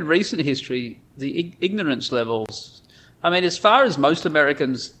 even recent history, the ignorance levels. I mean, as far as most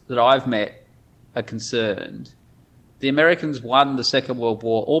Americans that I've met are concerned, the Americans won the Second World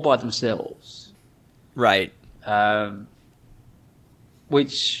War all by themselves. Right.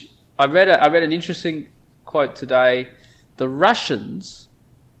 Which I read an interesting quote today. The Russians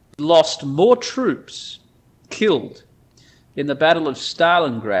lost more troops killed in the Battle of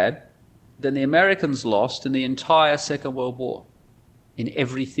Stalingrad than the Americans lost in the entire Second World War, in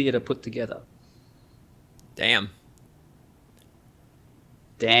every theater put together. Damn.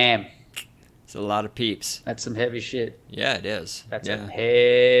 It's a lot of peeps. That's some heavy shit. Yeah, it is. That's some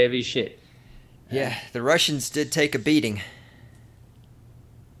heavy shit. Yeah, the Russians did take a beating.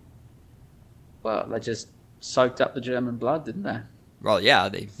 Well, they just soaked up the German blood, didn't they? Well, yeah,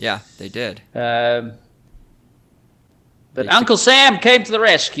 they did. But Uncle Sam came to the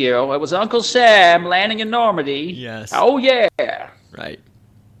rescue. It was Uncle Sam landing in Normandy. Yes. Oh, yeah. Right.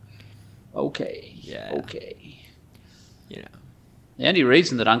 Okay. Yeah. Okay. you know. The only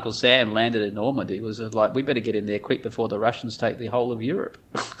reason that Uncle Sam landed in Normandy was like, we better get in there quick before the Russians take the whole of Europe.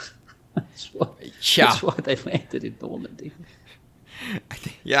 That's why they landed in Normandy.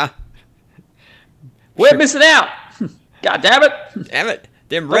 Yeah. We're missing out. God damn it. Damn it.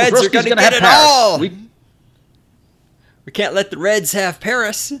 Them Reds are going to get it all. We can't let the Reds have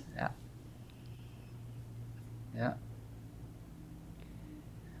Paris. Yeah. Yeah.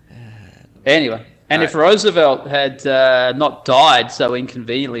 Anyway, and if Roosevelt had not died so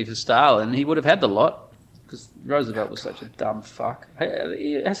inconveniently for Stalin, he would have had the lot, because Roosevelt was such a dumb fuck.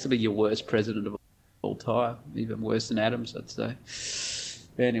 It has to be your worst president of all time, even worse than Adams, I'd say.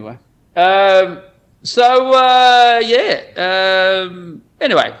 Anyway.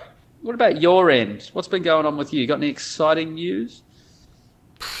 Anyway, what about your end? What's been going on with you? Got any exciting news?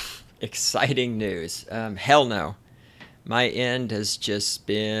 Exciting news? Hell no. My end has just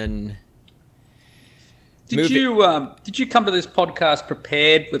been... Did you come to this podcast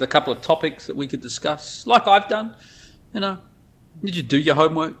prepared with a couple of topics that we could discuss, like I've done? You know, did you do your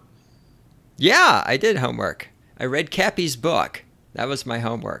homework? Yeah, I did homework. I read Cappy's book. That was my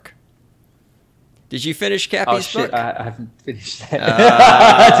homework. Did you finish Cappy's book? I haven't finished that.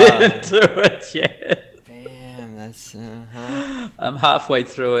 I didn't do it yet. Damn, that's... I'm halfway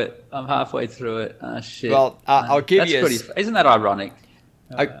through it. Oh, shit. Well, I'll give you... Isn't that ironic?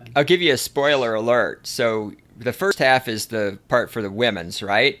 I'll give you a spoiler alert. So the first half is the part for the women's,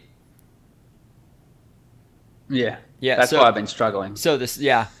 right? Yeah. That's why I've been struggling. So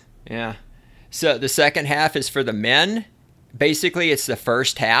yeah. So the second half is for the men. Basically, it's the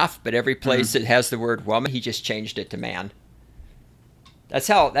first half, but every place it has the word woman, he just changed it to man.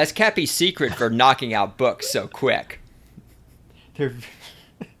 That's Cappy's secret for knocking out books so quick.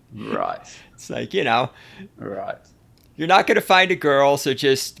 Right. It's like, you know. Right. You're not going to find a girl, so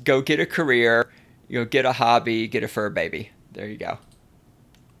just go get a career, get a hobby, get a fur baby. There you go.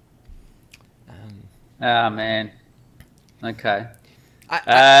 Oh, man. Okay.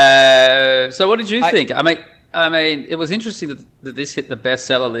 So what did you think? I mean, it was interesting that this hit the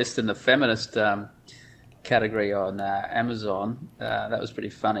bestseller list in the feminist category on Amazon. That was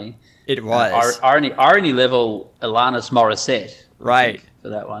pretty funny. It was. Irony level Alanis Morissette. Right. For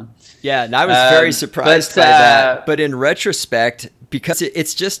that one. Yeah, and I was very surprised by that. But in retrospect, because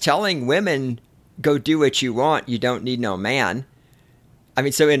it's just telling women, go do what you want, you don't need no man. I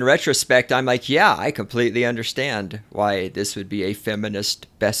mean, so in retrospect, I'm like, yeah, I completely understand why this would be a feminist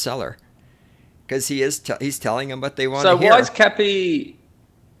bestseller. Because he's telling them what they want to hear. So why is Cappy...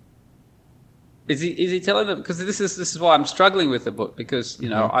 Is he telling them... Because this is why I'm struggling with the book, because,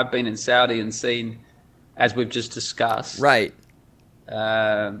 I've been in Saudi and seen, as we've just discussed... Right.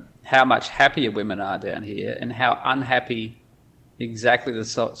 How much happier women are down here, and how unhappy exactly the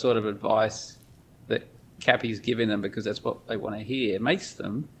sort of advice that Cappy's giving them, because that's what they want to hear, makes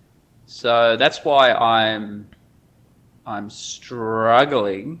them. So that's why I'm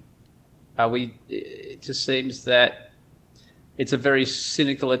struggling. It just seems that it's a very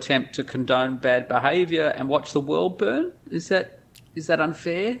cynical attempt to condone bad behaviour and watch the world burn. Is that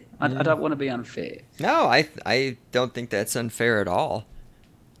unfair? I don't want to be unfair. No, I don't think that's unfair at all.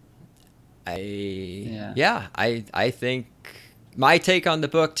 I think my take on the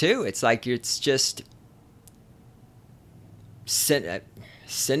book too. It's like it's just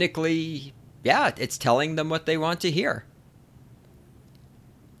cynically, it's telling them what they want to hear.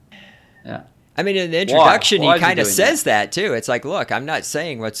 Yeah. I mean, in the introduction, he kind of says that too. It's like, look, I'm not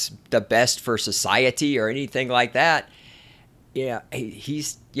saying what's the best for society or anything like that. Yeah,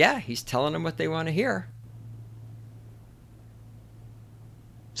 he's telling them what they want to hear.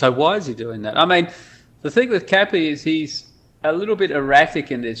 So why is he doing that? I mean, the thing with Cappy is he's a little bit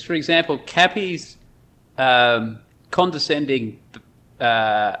erratic in this. For example, Cappy's condescending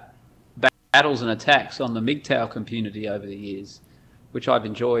battles and attacks on the MGTOW community over the years, which I've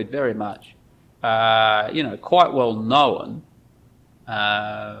enjoyed very much. Quite well known.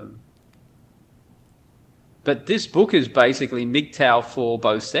 But this book is basically MGTOW for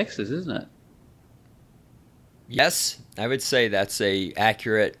both sexes, isn't it? Yes, I would say that's a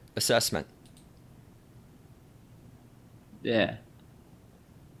accurate assessment. Yeah.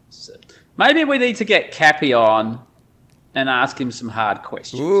 So maybe we need to get Cappy on and ask him some hard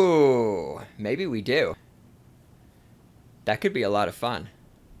questions. Ooh, maybe we do. That could be a lot of fun.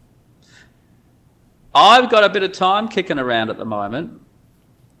 I've got a bit of time kicking around at the moment.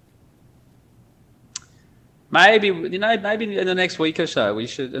 Maybe in the next week or so,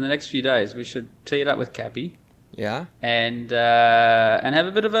 in the next few days, we should tee it up with Cappy. Yeah. And have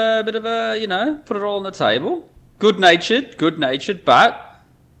a bit of a, put it all on the table. Good natured, but,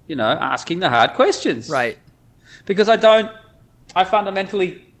 asking the hard questions. Right. because I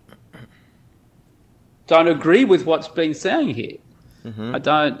fundamentally don't agree with what's being said here. Mm-hmm. I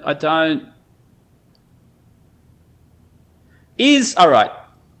don't. All right.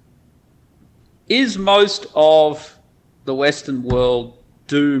 Is most of the Western world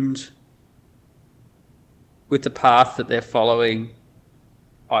doomed with the path that they're following?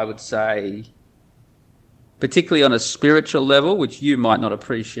 I would say, particularly on a spiritual level, which you might not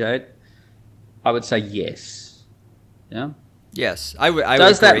appreciate, I would say yes. Yeah. Yes, I would.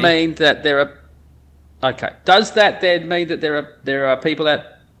 Does that mean that there are? Okay. Does that then mean that there are people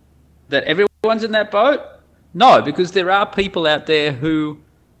that everyone's in that boat? No, because there are people out there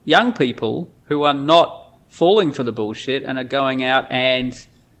young people who are not falling for the bullshit and are going out and,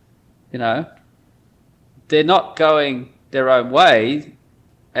 they're not going their own way,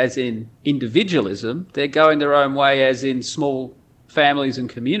 as in individualism. They're going their own way, as in small families and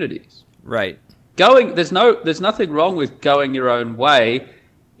communities. Right. There's nothing wrong with going your own way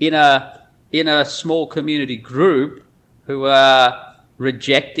in a small community group who are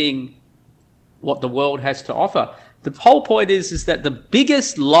rejecting what the world has to offer. The whole point is that the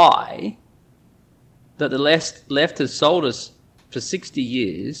biggest lie that the left has sold us for 60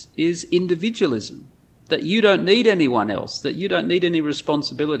 years is individualism. That you don't need anyone else, that you don't need any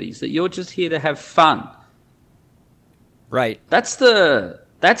responsibilities, that you're just here to have fun. Right. That's their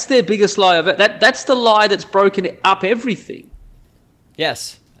biggest lie of it. That's the lie that's broken up everything.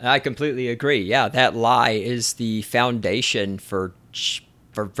 Yes, I completely agree. Yeah, that lie is the foundation for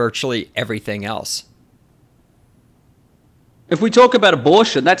virtually everything else. If we talk about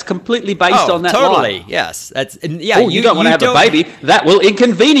abortion, that's completely based on that totally. lie. Yes, you don't want to have a baby. That will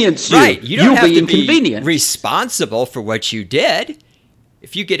inconvenience you. Right, you'll be inconvenienced. Responsible for what you did.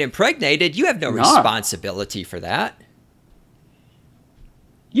 If you get impregnated, you have no responsibility for that.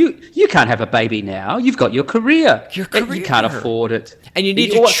 You can't have a baby now. You've got your career. You can't afford it. And you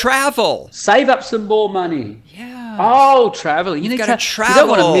need to travel. Save up some more money. Yeah. Oh, traveling. You need to travel. You don't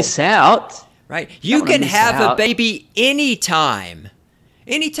want to miss out. Right. You can have a baby anytime.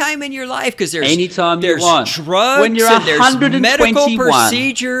 Anytime in your life, because there's drugs when you're and there's medical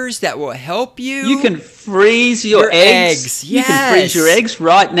procedures that will help you. You can freeze your eggs. Yes. You can freeze your eggs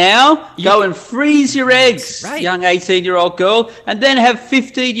right now. Go and freeze your eggs, young 18-year-old girl, and then have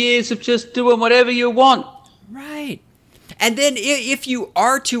 15 years of just doing whatever you want. Right. And then if you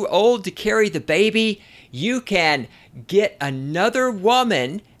are too old to carry the baby, you can get another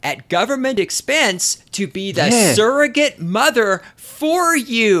woman at government expense to be the surrogate mother for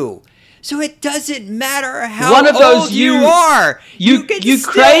you. So it doesn't matter how old you are. You can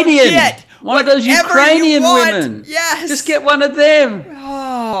Ukrainian. Still get one of those Ukrainian women. Yes. Just get one of them.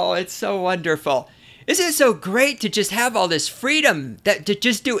 Oh, it's so wonderful. Isn't it so great to just have all this freedom to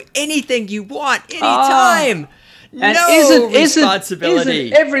just do anything you want anytime? And no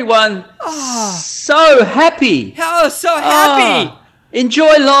responsibility. Isn't everyone so happy? Oh, so happy.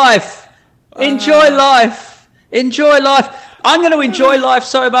 Enjoy life. Enjoy life. Enjoy life. I'm going to enjoy life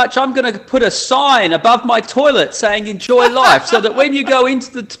so much, I'm going to put a sign above my toilet saying enjoy life, so that when you go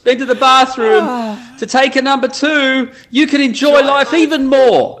into the bathroom to take a number 2, you can enjoy life even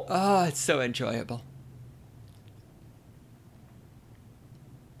more. Oh, it's so enjoyable.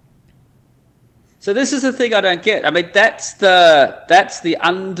 So this is the thing I don't get. I mean, that's the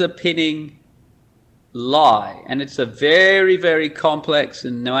underpinning lie, and it's a very, very complex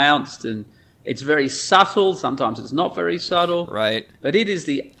and nuanced, and it's very subtle. Sometimes it's not very subtle. Right. But it is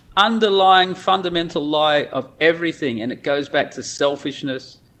the underlying fundamental lie of everything, and it goes back to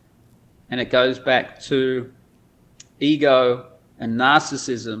selfishness, and it goes back to ego and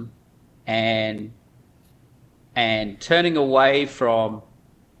narcissism, and turning away from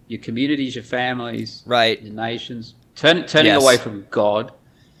your communities, your families, right, your nations, turning away from God.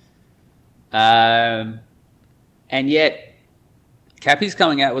 And yet, Cappy's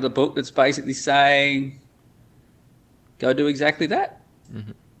coming out with a book that's basically saying, go do exactly that.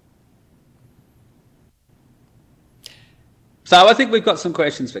 Mm-hmm. So I think we've got some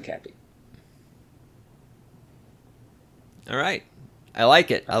questions for Cappy. All right. I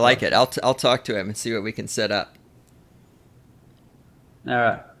like it. I'll talk to him and see what we can set up. All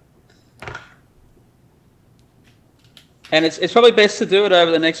right. And it's probably best to do it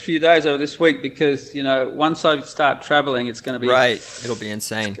over the next few days, over this week, because, once I start traveling, it's going to be... Right. It'll be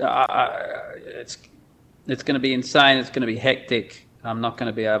insane. It's going to be insane. It's going to be hectic. I'm not going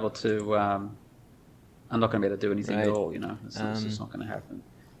to be able to... do anything at all, It's just not going to happen.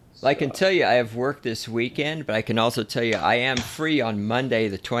 Well, I can tell you I have work this weekend, but I can also tell you I am free on Monday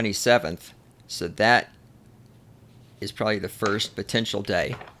the 27th. So that is probably the first potential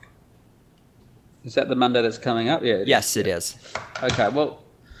day. Is that the Monday that's coming up? Yeah. Yes, it is. Okay. Well,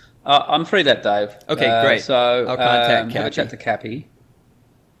 I'm free that day. Okay, great. So I'll contact have a Cappy. chat to Cappy.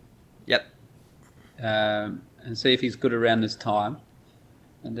 Yep. And see if he's good around this time,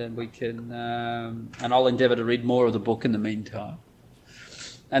 and then we can. And I'll endeavour to read more of the book in the meantime.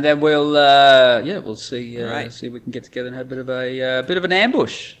 And then we'll see. Right. See if we can get together and have a bit of an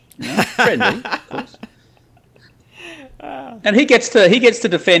ambush. Friendly, of course. And he gets to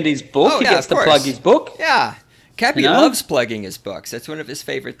defend his book. He gets to plug his book. Yeah, Cappy loves plugging his books. That's one of his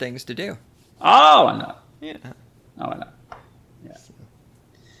favorite things to do. Oh, I know. Yeah. Oh, I know. Yeah.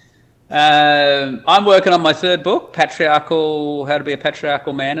 I'm working on my third book, How to Be a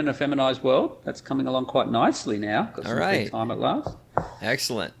Patriarchal Man in a Feminized World. That's coming along quite nicely now. Got some free time at last.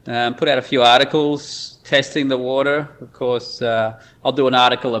 Excellent. Put out a few articles, testing the water. Of course, I'll do an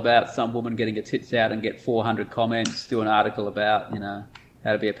article about some woman getting her tits out and get 400 comments. Do an article about,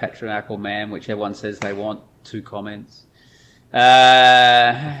 how to be a patriarchal man, which everyone says they want 2 comments.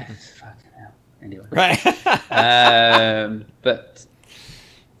 Fucking hell. Anyway. Right. But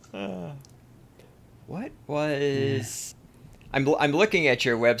what was... I'm looking at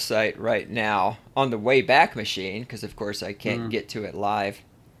your website right now on the Wayback Machine, because of course I can't get to it live.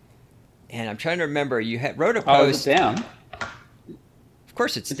 And I'm trying to remember, you wrote a post. Oh, is it down? Of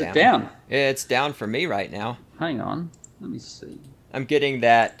course it's down. Is it down? It's down for me right now. Hang on. Let me see. I'm getting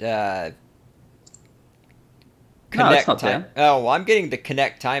that No, it's not time. down. Oh, well, I'm getting the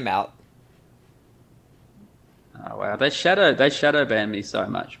Connect timeout. Oh, wow. They shadow ban me so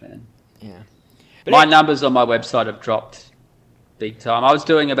much, man. Yeah. My numbers on my website have dropped big time. I was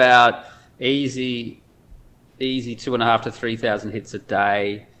doing about easy 2,500 to 3,000 hits a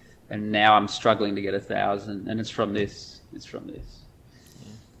day, and now I'm struggling to get 1,000, and it's from this.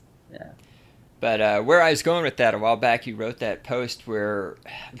 Yeah. But where I was going with that, a while back, you wrote that post where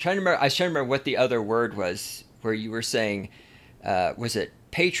I was trying to remember what the other word was, where you were saying, was it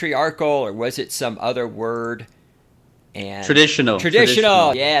patriarchal or was it some other word? And Traditional.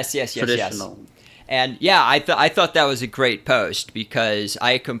 Yes. Traditional. And yeah, I thought that was a great post, because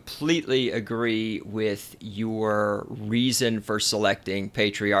I completely agree with your reason for selecting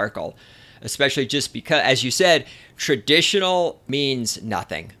patriarchal, especially just because, as you said, traditional means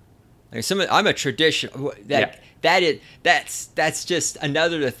nothing. Like I'm a traditional. That's just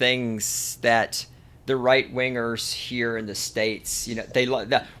another of the things that the right wingers here in the States, they like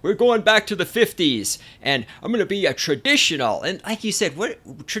that. We're going back to the 50s, and I'm going to be a traditional. And like you said, what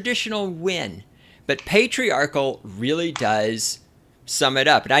traditional when? But patriarchal really does sum it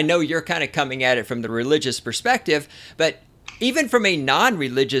up. And I know you're kind of coming at it from the religious perspective, but even from a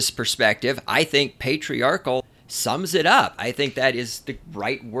non-religious perspective, I think patriarchal sums it up. I think that is the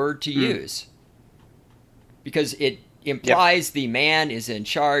right word to use, because it implies the man is in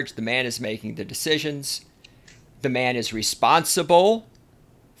charge, the man is making the decisions, the man is responsible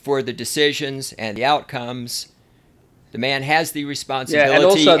for the decisions and the outcomes. The man has the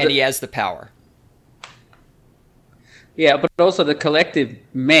responsibility, and he has the power. Yeah, but also the collective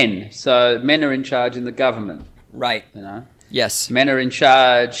men. So men are in charge in the government. Right. Yes. Men are in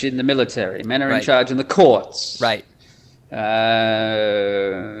charge in the military. Men are in charge in the courts. Right.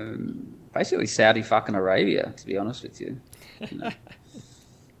 Basically Saudi fucking Arabia, to be honest with you.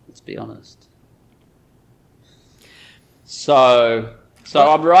 Let's be honest. So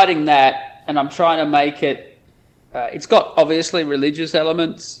I'm writing that, and I'm trying to make it... it's got, obviously, religious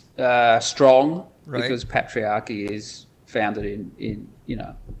elements, strong, right, because patriarchy is founded in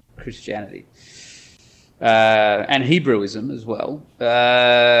Christianity. And Hebrewism as well,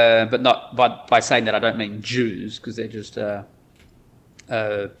 but not by saying that I don't mean Jews, because they're just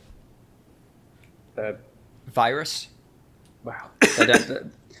virus. Wow,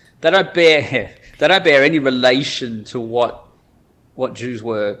 they don't bear any relation to what Jews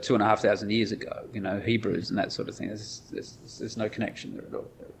were 2,500 years ago. Hebrews and that sort of thing. There's no connection there at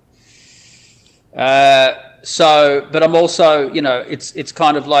all. But I'm also, it's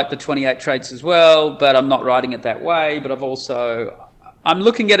kind of like the 28 traits as well, but I'm not writing it that way. But I'm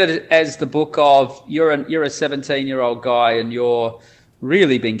looking at it as the book of, you're a 17-year-old guy, and you're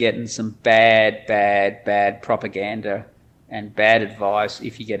really been getting some bad propaganda and bad advice,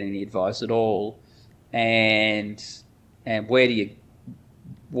 if you get any advice at all. And what do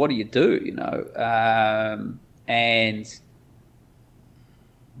you do, and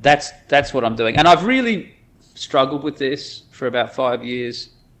that's what I'm doing. And I've really struggled with this for about 5 years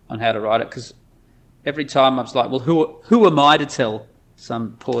on how to write it, because every time I was like, well, who am I to tell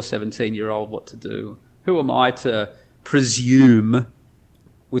some poor 17-year-old what to do? Who am I to presume,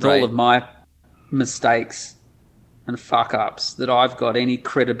 with all of my mistakes and fuck-ups, that I've got any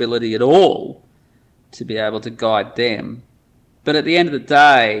credibility at all to be able to guide them. But at the end of the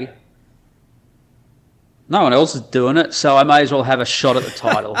day, no one else is doing it, so I may as well have a shot at the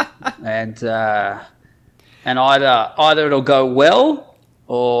title. and either it'll go well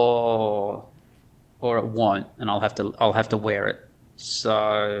or it won't, and I'll have to wear it.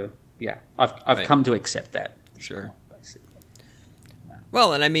 So yeah, I've come to accept that. Sure.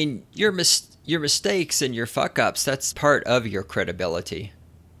 Well, and I mean, your mistakes and your fuck-ups, that's part of your credibility.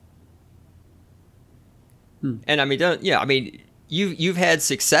 And I mean, you've had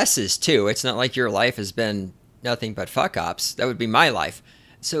successes too. It's not like your life has been nothing but fuck-ups. That would be my life.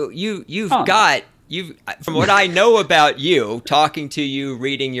 So you've from what I know about you, talking to you,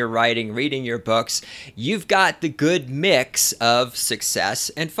 reading your writing, reading your books, you've got the good mix of success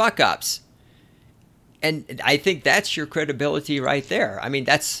and fuck-ups. And I think that's your credibility right there. I mean,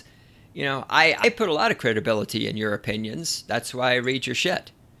 that's, I put a lot of credibility in your opinions. That's why I read your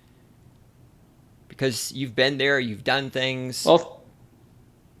shit. Because you've been there, you've done things. Well,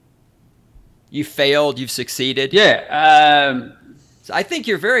 you failed, you've succeeded. Yeah. So I think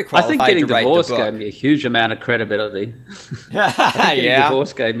you're very qualified to write the book. I think getting divorced gave me a huge amount of credibility. Getting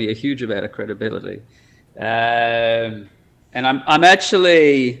divorced gave me a huge amount of credibility. And I'm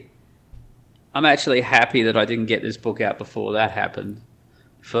actually happy that I didn't get this book out before that happened.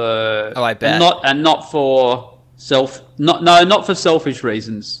 I bet. Not for selfish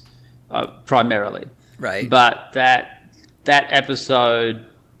reasons, primarily. Right. But that episode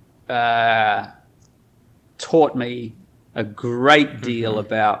taught me a great deal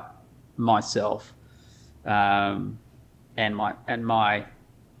about myself, and my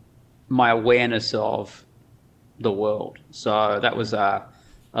awareness of the world. So that was a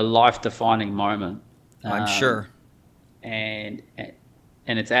life-defining moment. I'm sure. And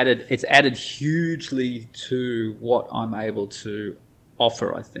it's added hugely to what I'm able to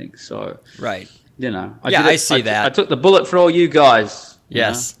offer, I think. So right. I see that. I took the bullet for all you guys.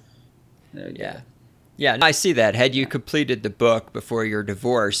 Yes. Yeah, I see that. Had you completed the book before your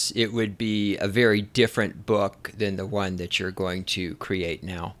divorce, it would be a very different book than the one that you're going to create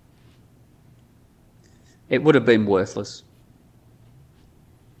now. It would have been worthless.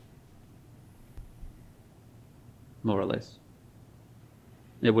 More or less.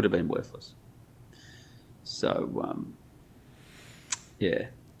 It would have been worthless. So, yeah.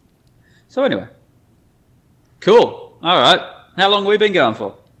 So anyway. Cool. All right. How long have we been going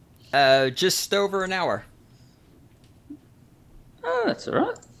for? Just over an hour. Oh, that's all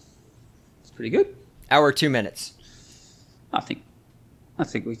right. It's pretty good. Hour 2 minutes. I think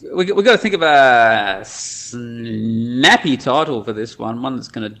we got to think of a snappy title for this one that's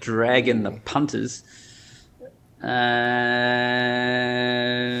going to drag in the punters. The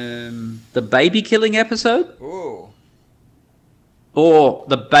baby killing episode? Ooh. Or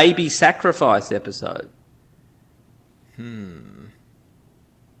the baby sacrifice episode?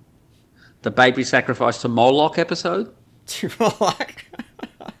 The baby sacrifice to Moloch episode? To Moloch?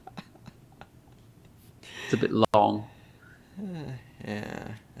 It's a bit long.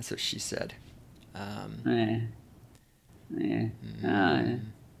 Yeah, that's what she said. Yeah.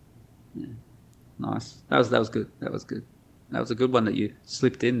 Nice. That was good. That was good. That was a good one that you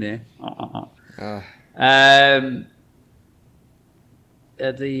slipped in there.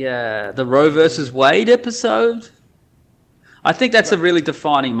 The Roe versus Wade episode. I think that's a really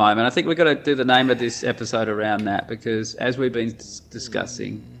defining moment. I think we've got to do the name of this episode around that, because as we've been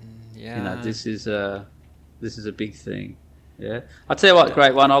discussing, this is a big thing. Yeah. I'll tell you what,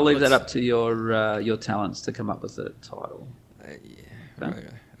 great one. I'll leave that up to your talents to come up with the title.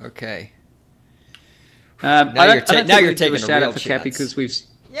 Okay. Now you're taking a shout out for Cappy because we've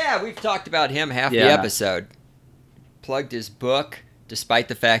talked about him half the episode. Plugged his book, despite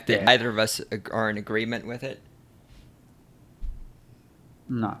the fact that neither of us are in agreement with it.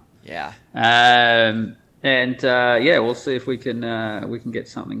 No. Yeah. We'll see if we can get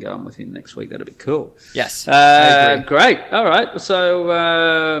something going with him next week. That'd be cool. Yes. I agree. Great. All right.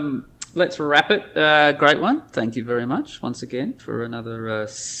 So let's wrap it. Great one. Thank you very much once again for another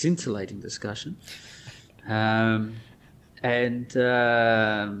scintillating discussion. To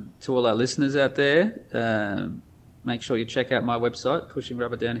all our listeners out there, make sure you check out my website,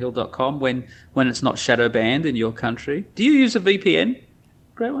 pushingrubberdownhill.com, when it's not shadow banned in your country. Do you use a VPN?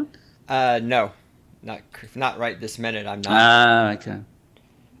 Great one. No, not right this minute. I'm not. Okay.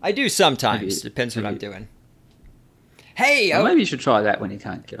 I do sometimes. Depends what I'm doing. Hey, maybe you should try that when you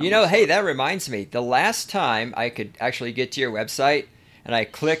can't get on. Hey, that reminds me. The last time I could actually get to your website and I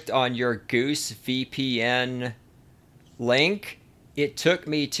clicked on your Goose VPN link, it took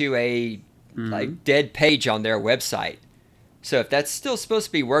me to a dead page on their website. So if that's still supposed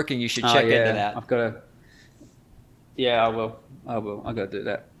to be working, you should check into that. I've got to. Yeah, I will. I've got to do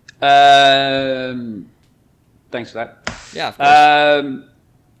that. Thanks for that. Yeah, of course.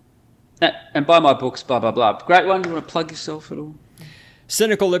 And buy my books, blah, blah, blah. Great one. Do you want to plug yourself at all?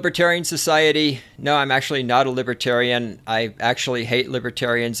 Cynical Libertarian Society. No, I'm actually not a libertarian. I actually hate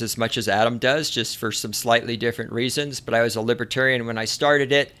libertarians as much as Adam does, just for some slightly different reasons. But I was a libertarian when I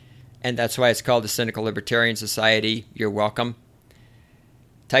started it, and that's why it's called the Cynical Libertarian Society. You're welcome.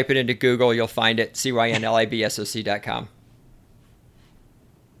 Type it into Google. You'll find it. cynlibsoc.com.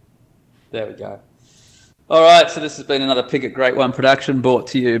 There we go. All right, so this has been another Pick It Great One production brought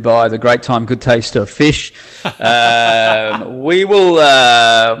to you by the Great Time Good Taste of Fish. We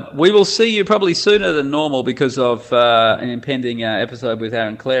will see you probably sooner than normal because of an impending episode with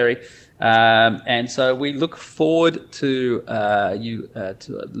Aaron Clary. And so we look forward to you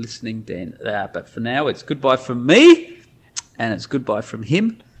to listening then. But for now, it's goodbye from me, and it's goodbye from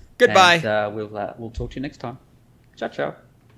him. Goodbye. And we'll talk to you next time. Ciao, ciao.